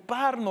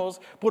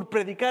preocuparnos por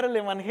predicar el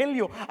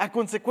evangelio a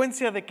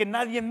consecuencia de que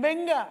nadie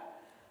venga.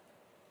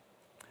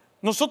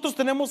 Nosotros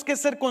tenemos que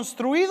ser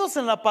construidos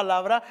en la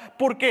palabra,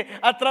 porque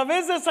a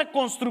través de esa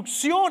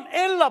construcción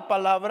en la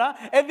palabra,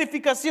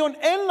 edificación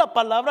en la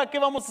palabra, ¿qué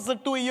vamos a hacer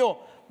tú y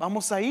yo?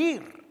 Vamos a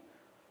ir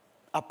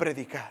a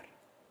predicar.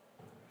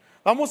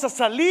 Vamos a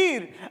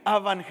salir a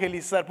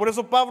evangelizar. Por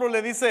eso Pablo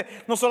le dice,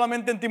 no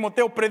solamente en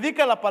Timoteo,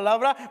 predica la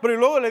palabra, pero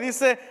luego le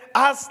dice,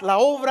 haz la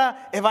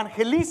obra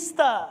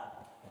evangelista.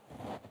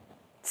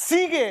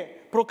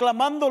 Sigue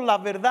proclamando la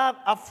verdad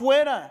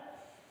afuera.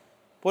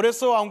 Por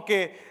eso,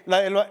 aunque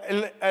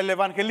el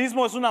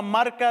evangelismo es una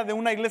marca de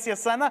una iglesia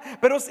sana,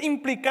 pero es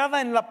implicada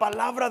en la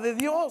palabra de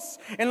Dios,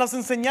 en las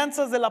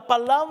enseñanzas de la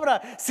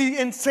palabra. Si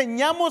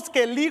enseñamos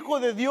que el Hijo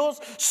de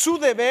Dios, su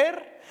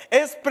deber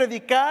es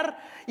predicar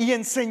y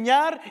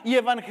enseñar y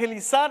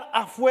evangelizar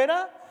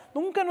afuera,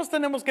 nunca nos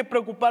tenemos que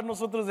preocupar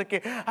nosotros de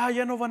que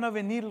ya no van a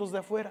venir los de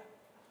afuera.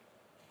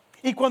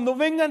 Y cuando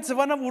vengan se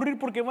van a aburrir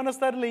porque van a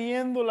estar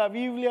leyendo la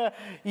Biblia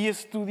y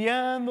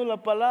estudiando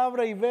la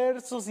palabra y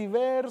versos y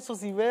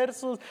versos y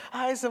versos.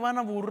 Ay, se van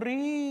a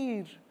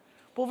aburrir.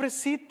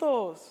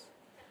 Pobrecitos.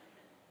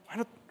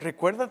 Bueno,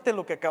 recuérdate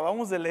lo que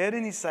acabamos de leer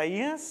en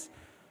Isaías.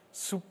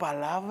 Su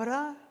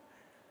palabra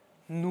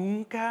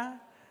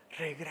nunca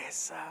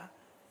regresa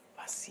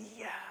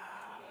vacía.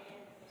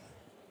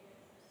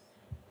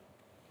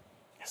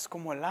 Es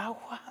como el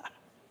agua,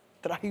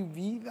 trae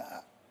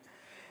vida.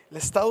 El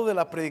estado de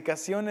la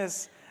predicación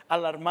es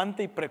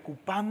alarmante y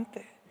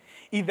preocupante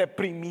y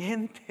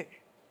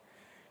deprimiente.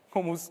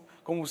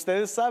 Como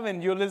ustedes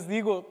saben, yo les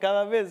digo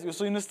cada vez, yo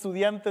soy un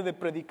estudiante de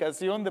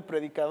predicación, de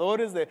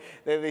predicadores,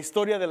 de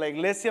historia de la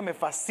iglesia. Me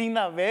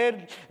fascina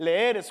ver,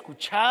 leer,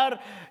 escuchar,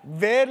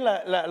 ver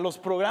los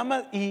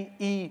programas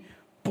y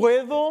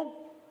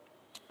puedo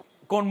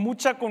con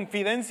mucha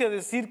confidencia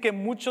decir que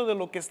mucho de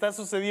lo que está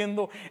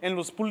sucediendo en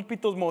los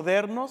púlpitos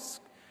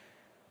modernos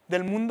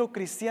del mundo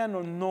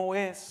cristiano no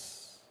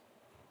es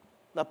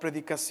la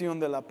predicación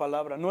de la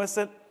palabra, no es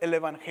el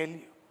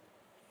evangelio.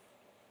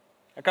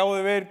 Acabo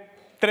de ver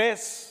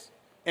 3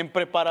 en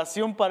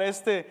preparación para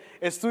este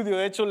estudio.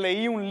 De hecho,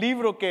 leí un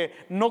libro que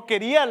no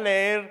quería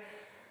leer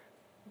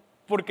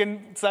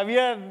porque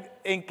sabía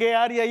en qué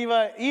área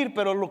iba a ir,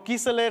 pero lo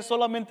quise leer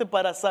solamente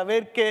para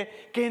saber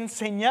qué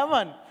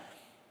enseñaban.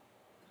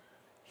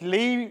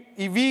 Leí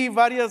y vi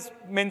varios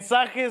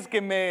mensajes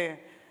que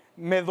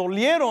me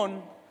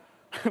dolieron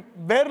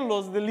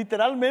verlos,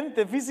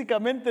 literalmente,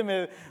 físicamente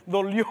me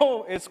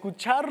dolió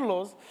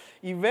escucharlos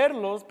y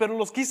verlos, pero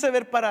los quise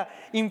ver para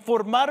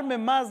informarme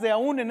más de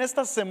aún en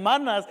estas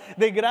semanas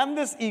de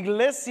grandes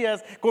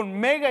iglesias, con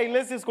mega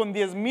iglesias con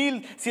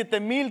 10,000,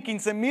 7,000,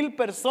 15,000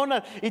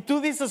 personas. Y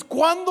tú dices,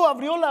 ¿cuándo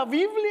abrió la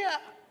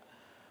Biblia?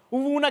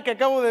 Hubo una que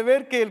acabo de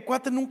ver que el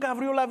cuate nunca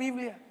abrió la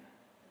Biblia,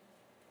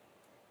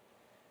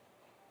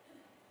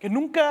 que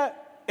nunca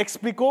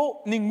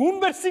explicó ningún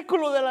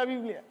versículo de la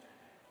Biblia.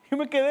 Yo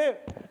me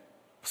quedé,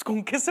 pues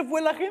 ¿con qué se fue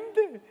la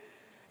gente?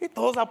 Y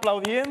todos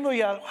aplaudiendo y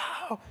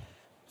wow,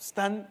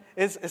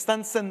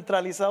 están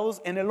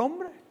centralizados en el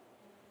hombre,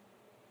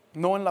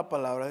 no en la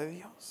palabra de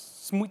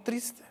Dios. Es muy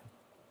triste.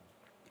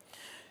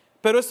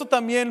 Pero esto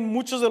también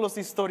muchos de los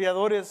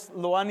historiadores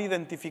lo han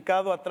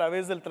identificado a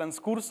través del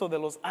transcurso de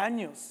los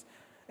años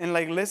en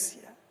la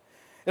iglesia.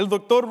 El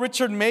doctor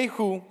Richard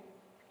Mayhew,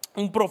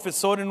 un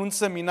profesor en un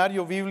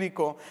seminario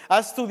bíblico, ha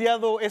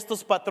estudiado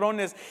estos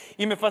patrones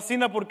y me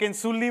fascina porque en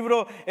su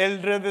libro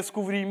El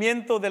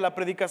redescubrimiento de la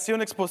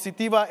predicación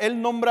expositiva,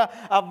 él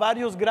nombra a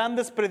varios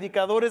grandes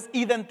predicadores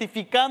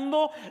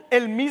identificando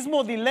el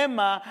mismo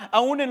dilema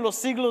aún en los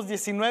siglos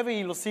XIX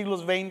y los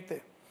siglos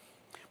XX.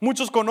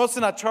 Muchos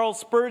conocen a Charles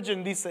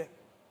Spurgeon, dice,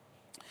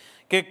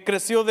 que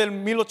creció del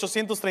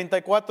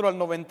 1834 al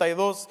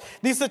 92.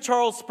 Dice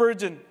Charles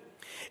Spurgeon: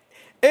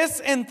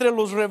 es entre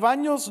los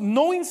rebaños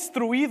no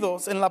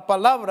instruidos en la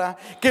palabra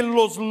que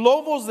los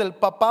lobos del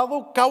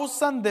papado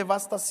causan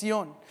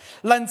devastación.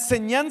 La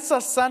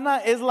enseñanza sana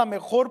es la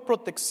mejor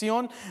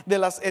protección de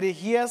las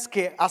herejías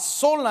que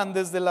asolan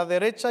desde la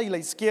derecha y la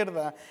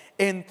izquierda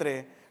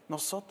entre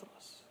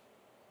nosotros.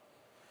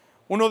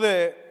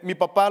 Mi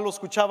papá lo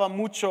escuchaba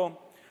mucho,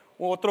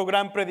 otro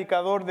gran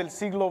predicador del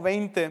siglo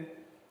XX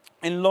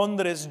en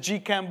Londres,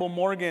 G. Campbell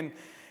Morgan,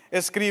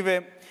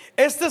 escribe: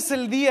 este es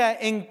el día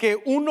en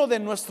que uno de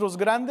nuestros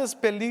grandes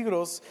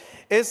peligros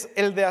es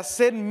el de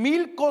hacer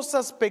 1,000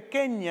 cosas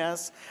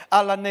pequeñas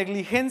a la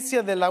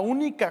negligencia de la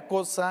única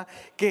cosa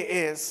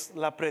que es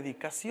la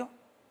predicación.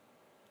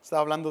 Está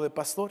hablando de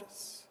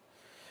pastores.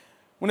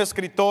 Un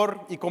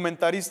escritor y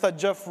comentarista,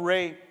 Jeff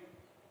Ray,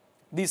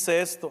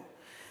 dice esto: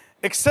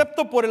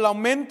 excepto por el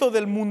aumento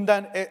de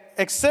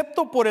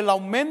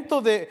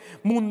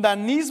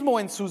mundanismo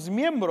en sus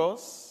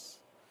miembros,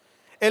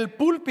 el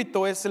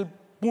púlpito es el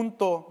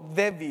punto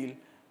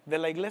débil de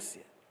la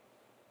iglesia.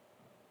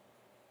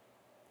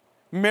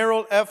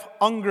 Merrill F.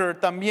 Unger,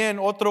 también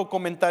otro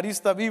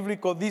comentarista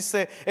bíblico,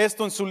 dice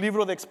esto en su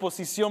libro de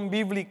exposición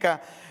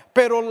bíblica: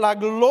 pero la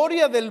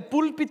gloria del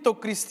púlpito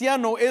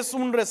cristiano es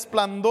un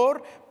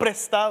resplandor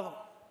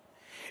prestado.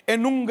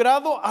 En un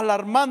grado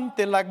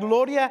alarmante, la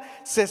gloria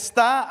se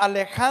está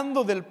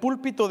alejando del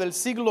púlpito del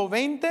siglo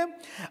XX.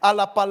 A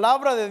la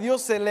palabra de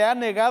Dios se le ha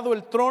negado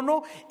el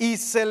trono y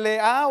se le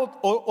ha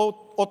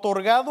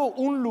otorgado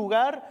un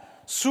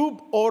lugar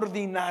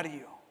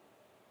subordinario.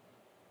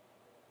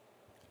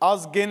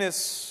 Os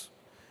Guinness,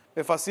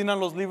 me fascinan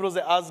los libros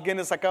de Os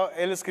Guinness.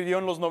 Él escribió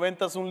en los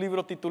 90s un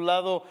libro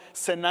titulado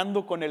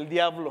Cenando con el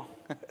Diablo.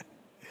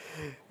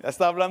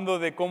 Está hablando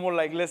de cómo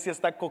la iglesia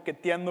está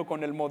coqueteando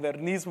con el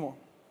modernismo.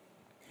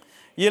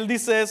 Y él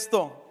dice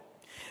esto: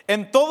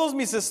 en todos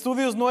mis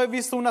estudios no he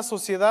visto una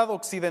sociedad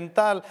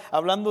occidental,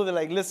 hablando de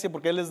la iglesia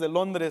porque él es de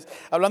Londres,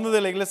 hablando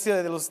de la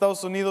iglesia de los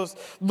Estados Unidos,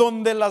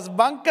 donde las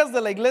bancas de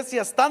la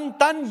iglesia están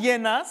tan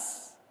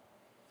llenas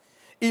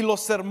y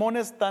los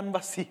sermones tan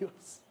vacíos.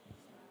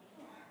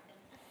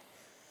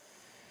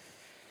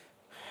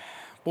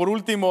 Por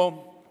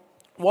último,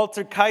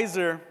 Walter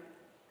Kaiser,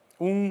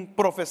 un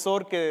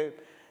profesor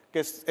que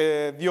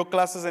que dio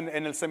clases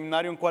en el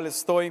seminario en cual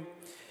estoy,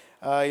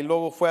 y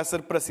luego fue a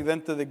ser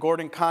presidente de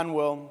Gordon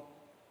Conwell,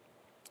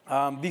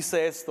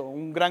 dice esto,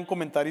 un gran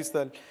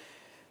comentarista.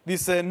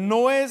 Dice: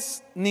 no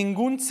es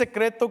ningún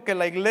secreto que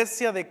la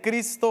iglesia de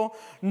Cristo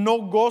no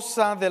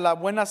goza de la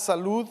buena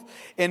salud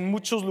en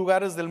muchos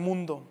lugares del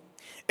mundo.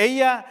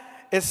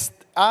 Ella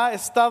ha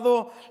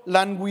estado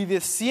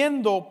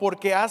languideciendo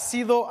porque ha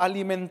sido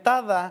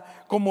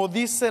alimentada, como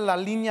dice la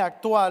línea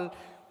actual,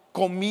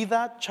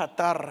 comida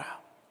chatarra.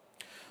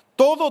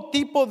 Todo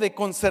tipo de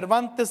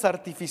conservantes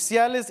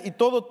artificiales y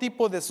todo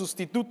tipo de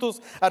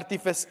sustitutos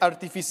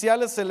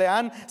artificiales se le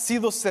han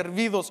sido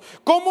servidos.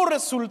 Como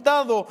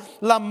resultado,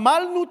 la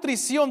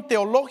malnutrición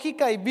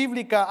teológica y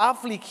bíblica ha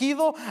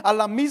afligido a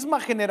la misma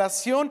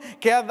generación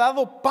que ha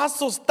dado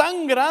pasos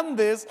tan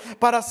grandes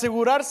para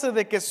asegurarse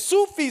de que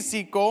su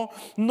físico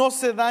no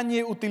se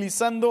dañe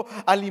utilizando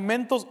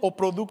alimentos o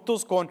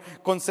productos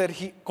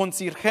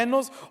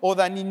cancerígenos o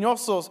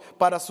dañinosos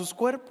para sus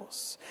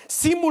cuerpos.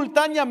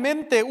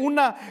 Simultáneamente,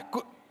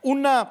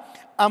 una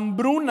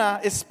hambruna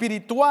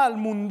espiritual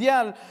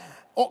mundial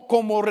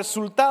como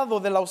resultado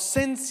de la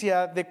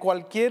ausencia de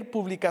cualquier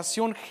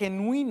publicación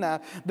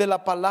genuina de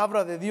la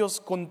palabra de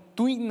Dios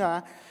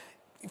continua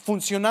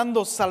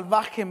funcionando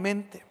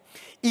salvajemente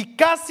y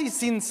casi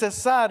sin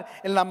cesar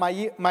en la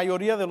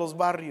mayoría de los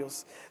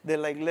barrios de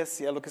la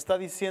iglesia. Lo que está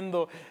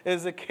diciendo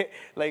es de que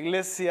la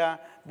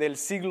iglesia del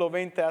siglo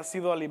XX ha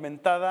sido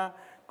alimentada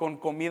con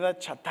comida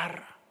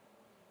chatarra.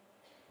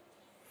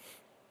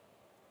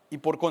 Y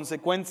por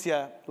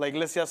consecuencia, la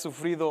iglesia ha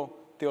sufrido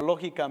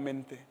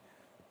teológicamente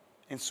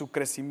en su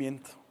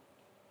crecimiento.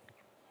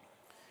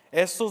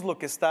 Esto es lo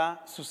que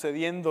está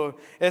sucediendo.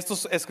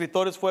 Estos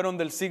escritores fueron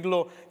del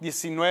siglo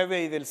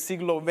XIX y del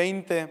siglo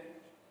XX.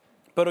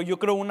 Pero yo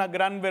creo una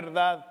gran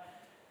verdad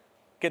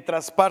que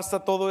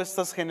traspasa todas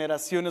estas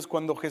generaciones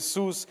cuando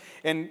Jesús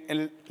en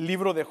el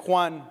libro de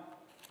Juan,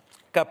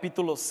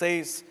 capítulo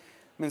 6,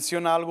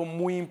 menciona algo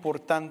muy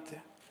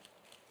importante.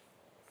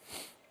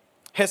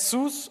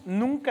 Jesús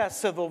nunca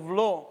se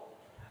dobló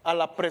a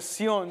la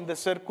presión de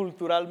ser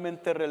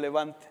culturalmente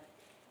relevante.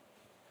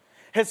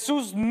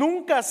 Jesús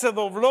nunca se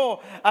dobló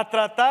a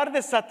tratar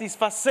de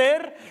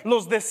satisfacer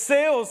los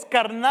deseos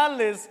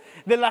carnales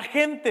de la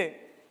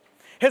gente.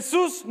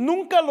 Jesús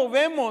nunca lo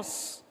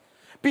vemos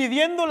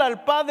pidiéndole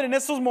al Padre en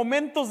esos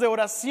momentos de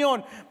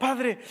oración: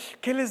 Padre,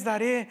 ¿qué les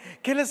daré?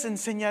 ¿Qué les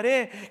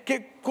enseñaré?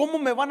 ¿Cómo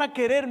me van a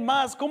querer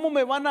más? ¿Cómo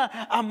me van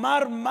a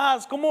amar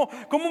más? ¿Cómo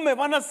me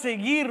van a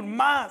seguir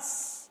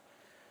más?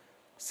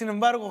 Sin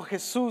embargo,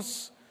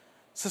 Jesús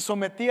se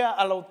sometía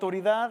a la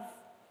autoridad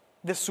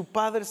de su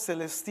Padre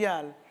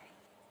Celestial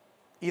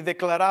y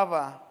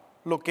declaraba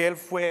lo que Él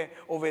fue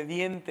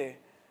obediente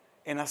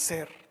en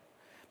hacer.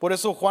 Por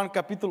eso Juan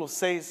capítulo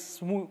 6,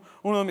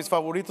 uno de mis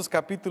favoritos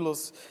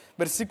capítulos,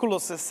 versículo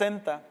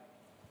 60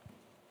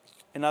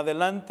 en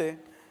adelante.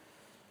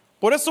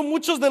 Por eso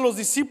muchos de los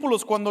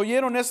discípulos, cuando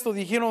oyeron esto,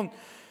 dijeron: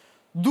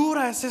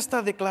 dura es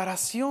esta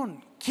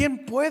declaración,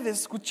 ¿quién puede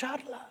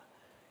escucharla?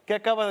 ¿Qué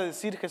acaba de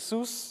decir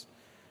Jesús?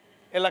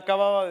 Él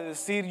acababa de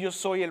decir: yo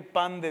soy el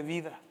pan de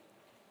vida.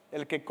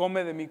 El que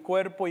come de mi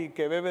cuerpo y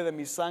que bebe de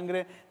mi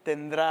sangre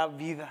tendrá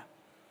vida.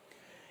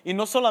 Y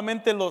no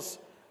solamente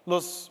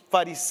los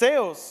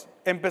fariseos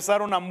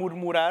empezaron a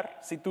murmurar.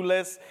 Si tú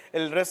lees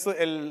el resto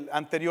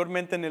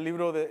anteriormente en el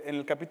libro en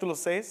el capítulo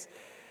 6,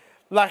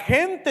 la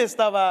gente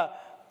estaba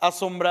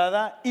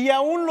asombrada y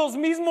aún los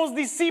mismos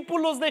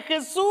discípulos de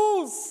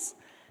Jesús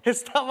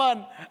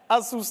estaban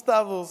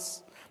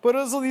asustados. Por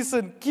eso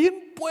dicen: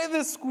 ¿quién puede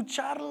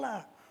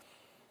escucharla?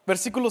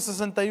 Versículo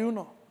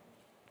 61.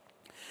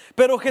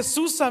 Pero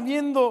Jesús,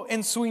 sabiendo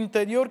en su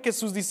interior que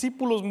sus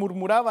discípulos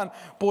murmuraban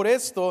por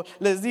esto,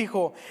 les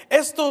dijo: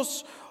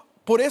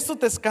 ¿por esto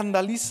te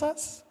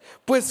escandalizas?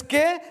 Pues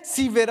qué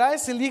si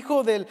verás el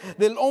Hijo del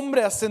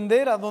Hombre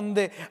ascender a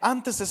donde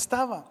antes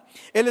estaba.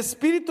 El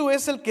Espíritu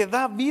es el que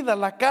da vida,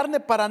 la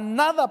carne para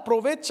nada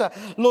aprovecha.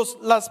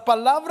 Las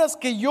palabras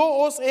que yo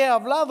os he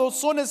hablado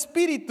son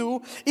espíritu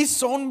y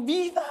son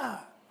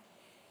vida.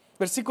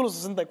 Versículo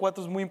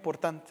 64 es muy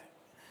importante.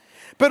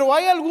 Pero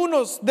hay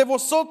algunos de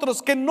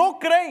vosotros que no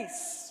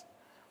creéis,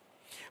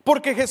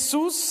 porque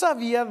Jesús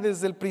sabía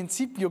desde el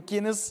principio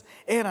quiénes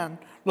eran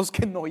los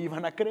que no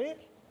iban a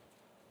creer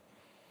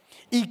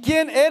y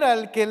quién era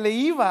el que le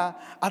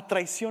iba a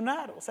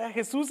traicionar. O sea,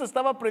 Jesús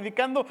estaba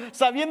predicando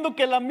sabiendo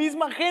que la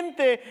misma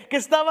gente que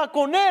estaba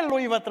con él lo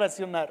iba a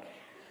traicionar,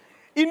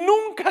 y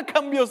nunca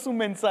cambió su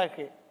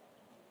mensaje.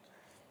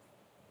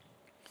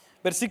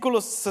 Versículo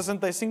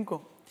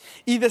 65.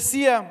 Y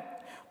decía: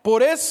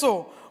 por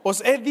eso os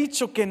he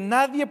dicho que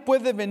nadie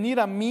puede venir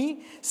a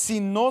mí si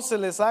no se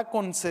les ha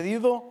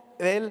concedido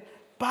el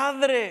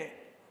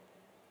Padre.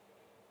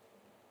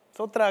 Es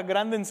otra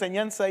gran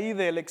enseñanza ahí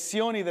de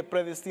elección y de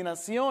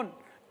predestinación.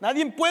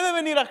 Nadie puede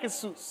venir a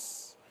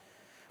Jesús.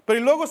 Pero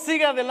y luego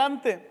sigue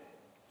adelante.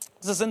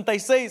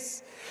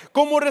 66.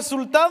 Como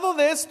resultado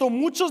de esto,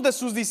 muchos de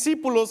sus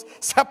discípulos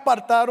se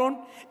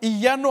apartaron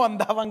y ya no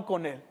andaban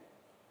con él.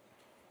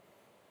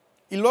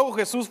 Y luego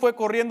Jesús fue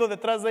corriendo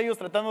detrás de ellos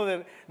tratando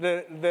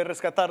de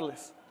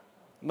rescatarles.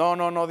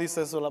 No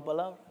dice eso la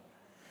palabra.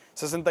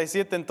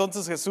 67,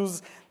 entonces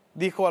Jesús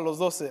dijo a los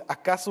 12,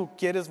 ¿acaso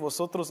quieres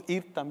vosotros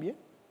ir también?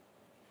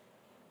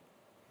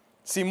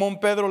 Simón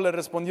Pedro le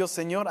respondió,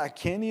 Señor, ¿a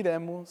quién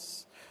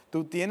iremos?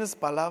 Tú tienes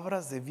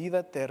palabras de vida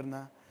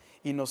eterna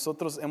y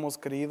nosotros hemos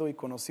creído y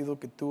conocido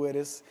que tú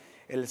eres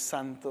el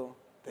Santo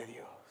de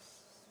Dios.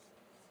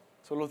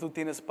 Solo tú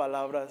tienes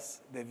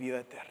palabras de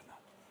vida eterna.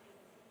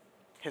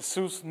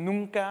 Jesús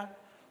nunca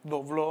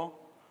dobló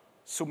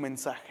su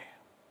mensaje.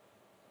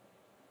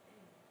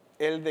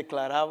 Él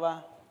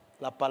declaraba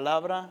la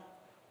palabra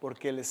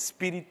porque el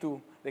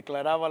Espíritu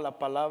declaraba la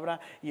palabra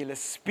y el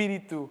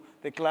Espíritu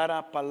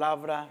declara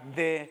palabra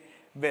de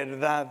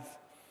verdad.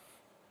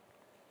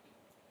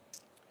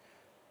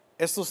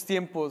 Estos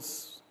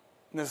tiempos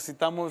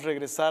necesitamos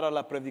regresar a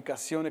la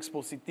predicación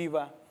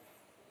expositiva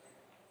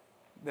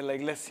de la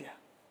iglesia.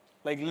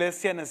 La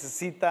iglesia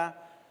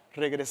necesita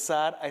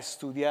regresar a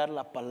estudiar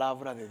la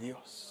palabra de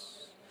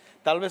Dios.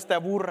 Tal vez te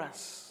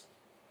aburras.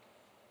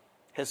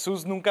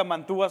 Jesús nunca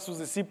mantuvo a sus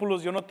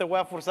discípulos, yo no te voy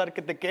a forzar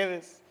que te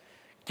quedes.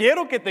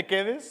 Quiero que te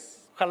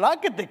quedes, ojalá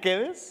que te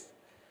quedes,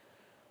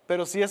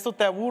 pero si esto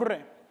te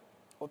aburre,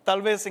 o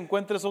tal vez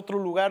encuentres otro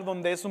lugar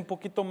donde es un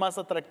poquito más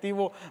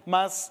atractivo,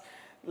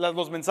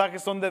 los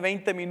mensajes son de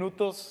 20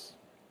 minutos,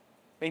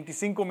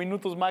 25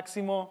 minutos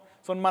máximo,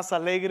 son más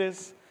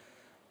alegres,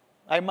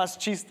 hay más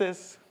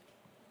chistes.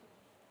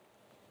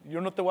 Yo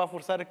no te voy a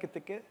forzar a que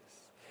te quedes,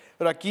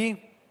 pero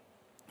aquí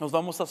nos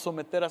vamos a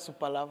someter a su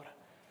palabra,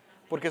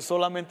 porque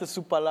solamente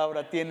su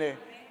palabra tiene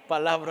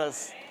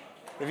palabras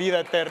de vida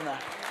eterna.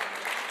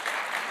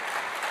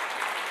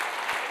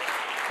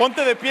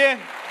 Ponte de pie.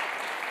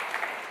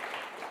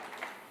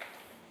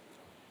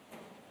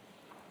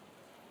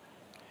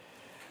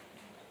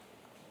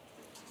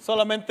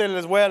 Solamente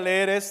les voy a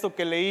leer esto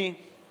que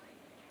leí.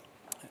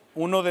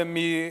 Uno de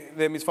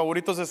mis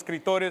favoritos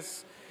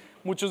escritores,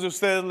 muchos de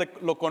ustedes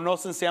lo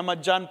conocen, se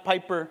llama John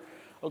Piper,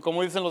 o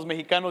como dicen los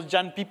mexicanos,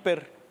 John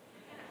Piper.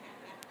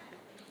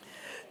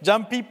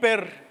 John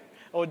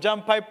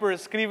Piper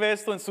escribe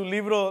esto en su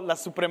libro La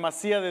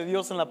supremacía de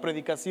Dios en la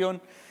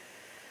predicación.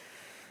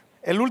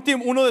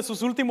 Uno de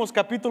sus últimos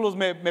capítulos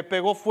me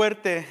pegó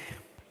fuerte.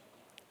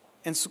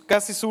 En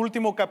casi su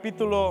último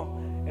capítulo,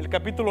 el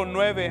capítulo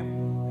 9,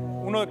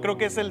 creo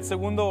que es el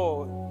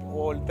segundo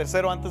o el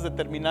tercero antes de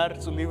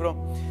terminar su libro,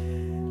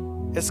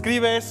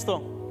 escribe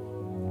esto.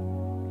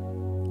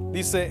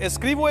 Dice,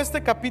 escribo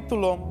este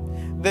capítulo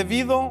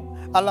debido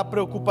a la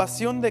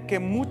preocupación de que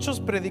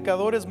muchos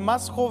predicadores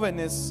más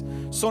jóvenes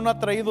son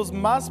atraídos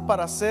más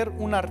para ser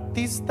un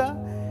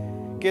artista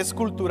que es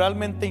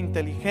culturalmente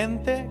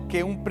inteligente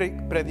que un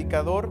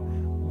predicador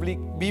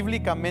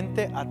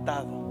bíblicamente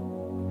atado.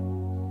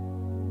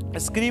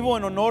 Escribo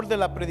en honor de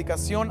la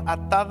predicación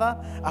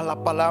atada a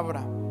la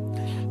palabra.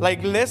 La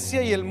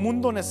iglesia y el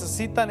mundo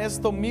necesitan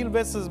esto 1000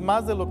 veces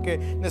más de lo que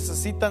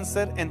necesitan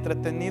ser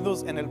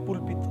entretenidos en el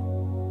púlpito.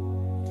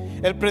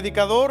 El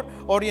predicador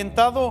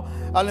orientado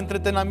al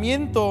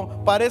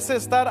entretenimiento parece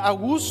estar a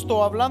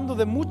gusto hablando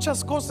de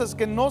muchas cosas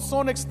que no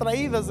son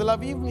extraídas de la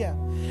Biblia.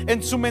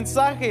 En su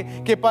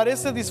mensaje que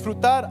parece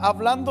disfrutar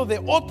hablando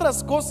de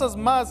otras cosas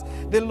más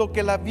de lo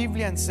que la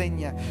Biblia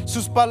enseña.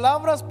 Sus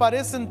palabras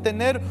parecen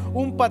tener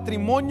un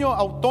patrimonio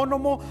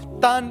autónomo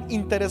tan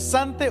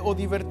interesante o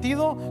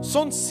divertido,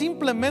 son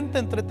simplemente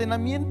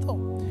entretenimiento,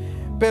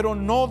 pero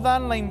no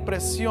dan la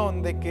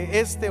impresión de que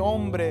este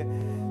hombre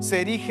se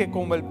erige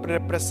como el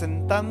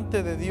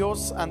representante de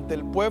Dios ante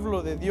el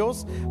pueblo de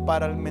Dios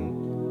para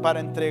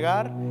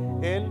entregar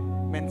el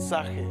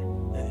mensaje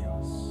de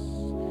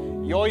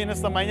Dios. Y hoy en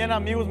esta mañana,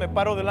 amigos, me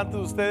paro delante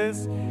de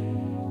ustedes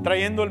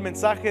trayendo el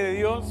mensaje de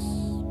Dios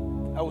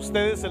a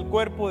ustedes, el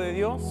cuerpo de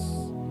Dios,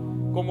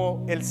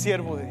 como el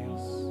siervo de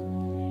Dios.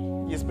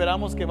 Y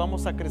esperamos que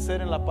vamos a crecer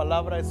en la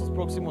palabra estos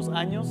próximos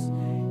años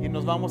y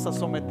nos vamos a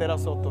someter a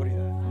su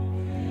autoridad.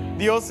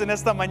 Dios, en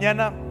esta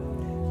mañana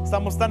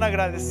estamos tan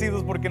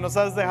agradecidos porque nos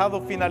has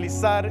dejado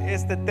finalizar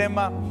este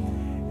tema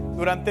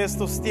durante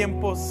estos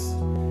tiempos.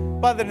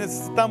 Padre,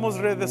 necesitamos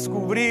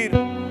redescubrir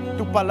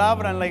tu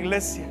palabra en la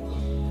iglesia.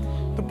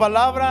 Tu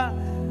palabra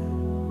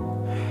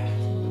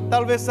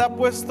tal vez se ha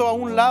puesto a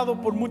un lado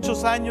por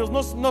muchos años.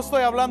 No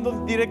estoy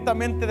hablando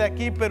directamente de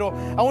aquí, pero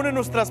aún en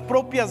nuestras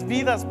propias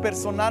vidas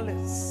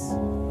personales.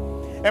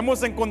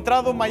 Hemos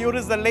encontrado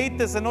mayores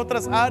deleites en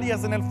otras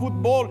áreas, en el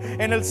fútbol,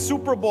 en el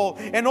Super Bowl,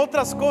 en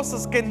otras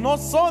cosas que no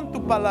son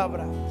tu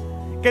palabra,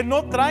 que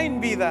no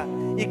traen vida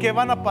y que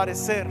van a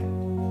aparecer.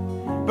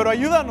 Pero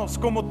ayúdanos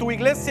como tu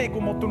iglesia y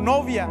como tu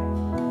novia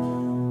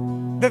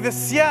de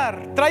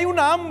desear. Trae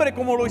una hambre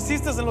como lo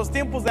hiciste en los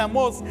tiempos de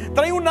Amós.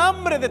 Trae un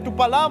hambre de tu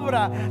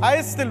palabra a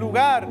este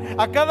lugar,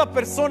 a cada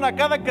persona, a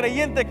cada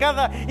creyente,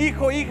 cada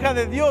hijo, hija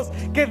de Dios,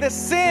 que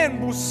deseen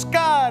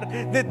buscar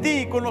de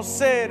ti,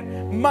 conocer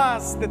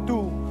más de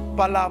tu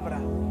palabra.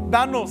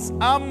 Danos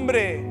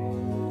hambre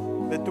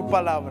de tu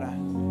palabra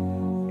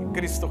en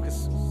Cristo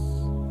Jesús.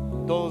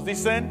 Todos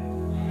dicen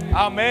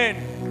amén.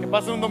 Que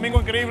pasen un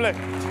domingo increíble.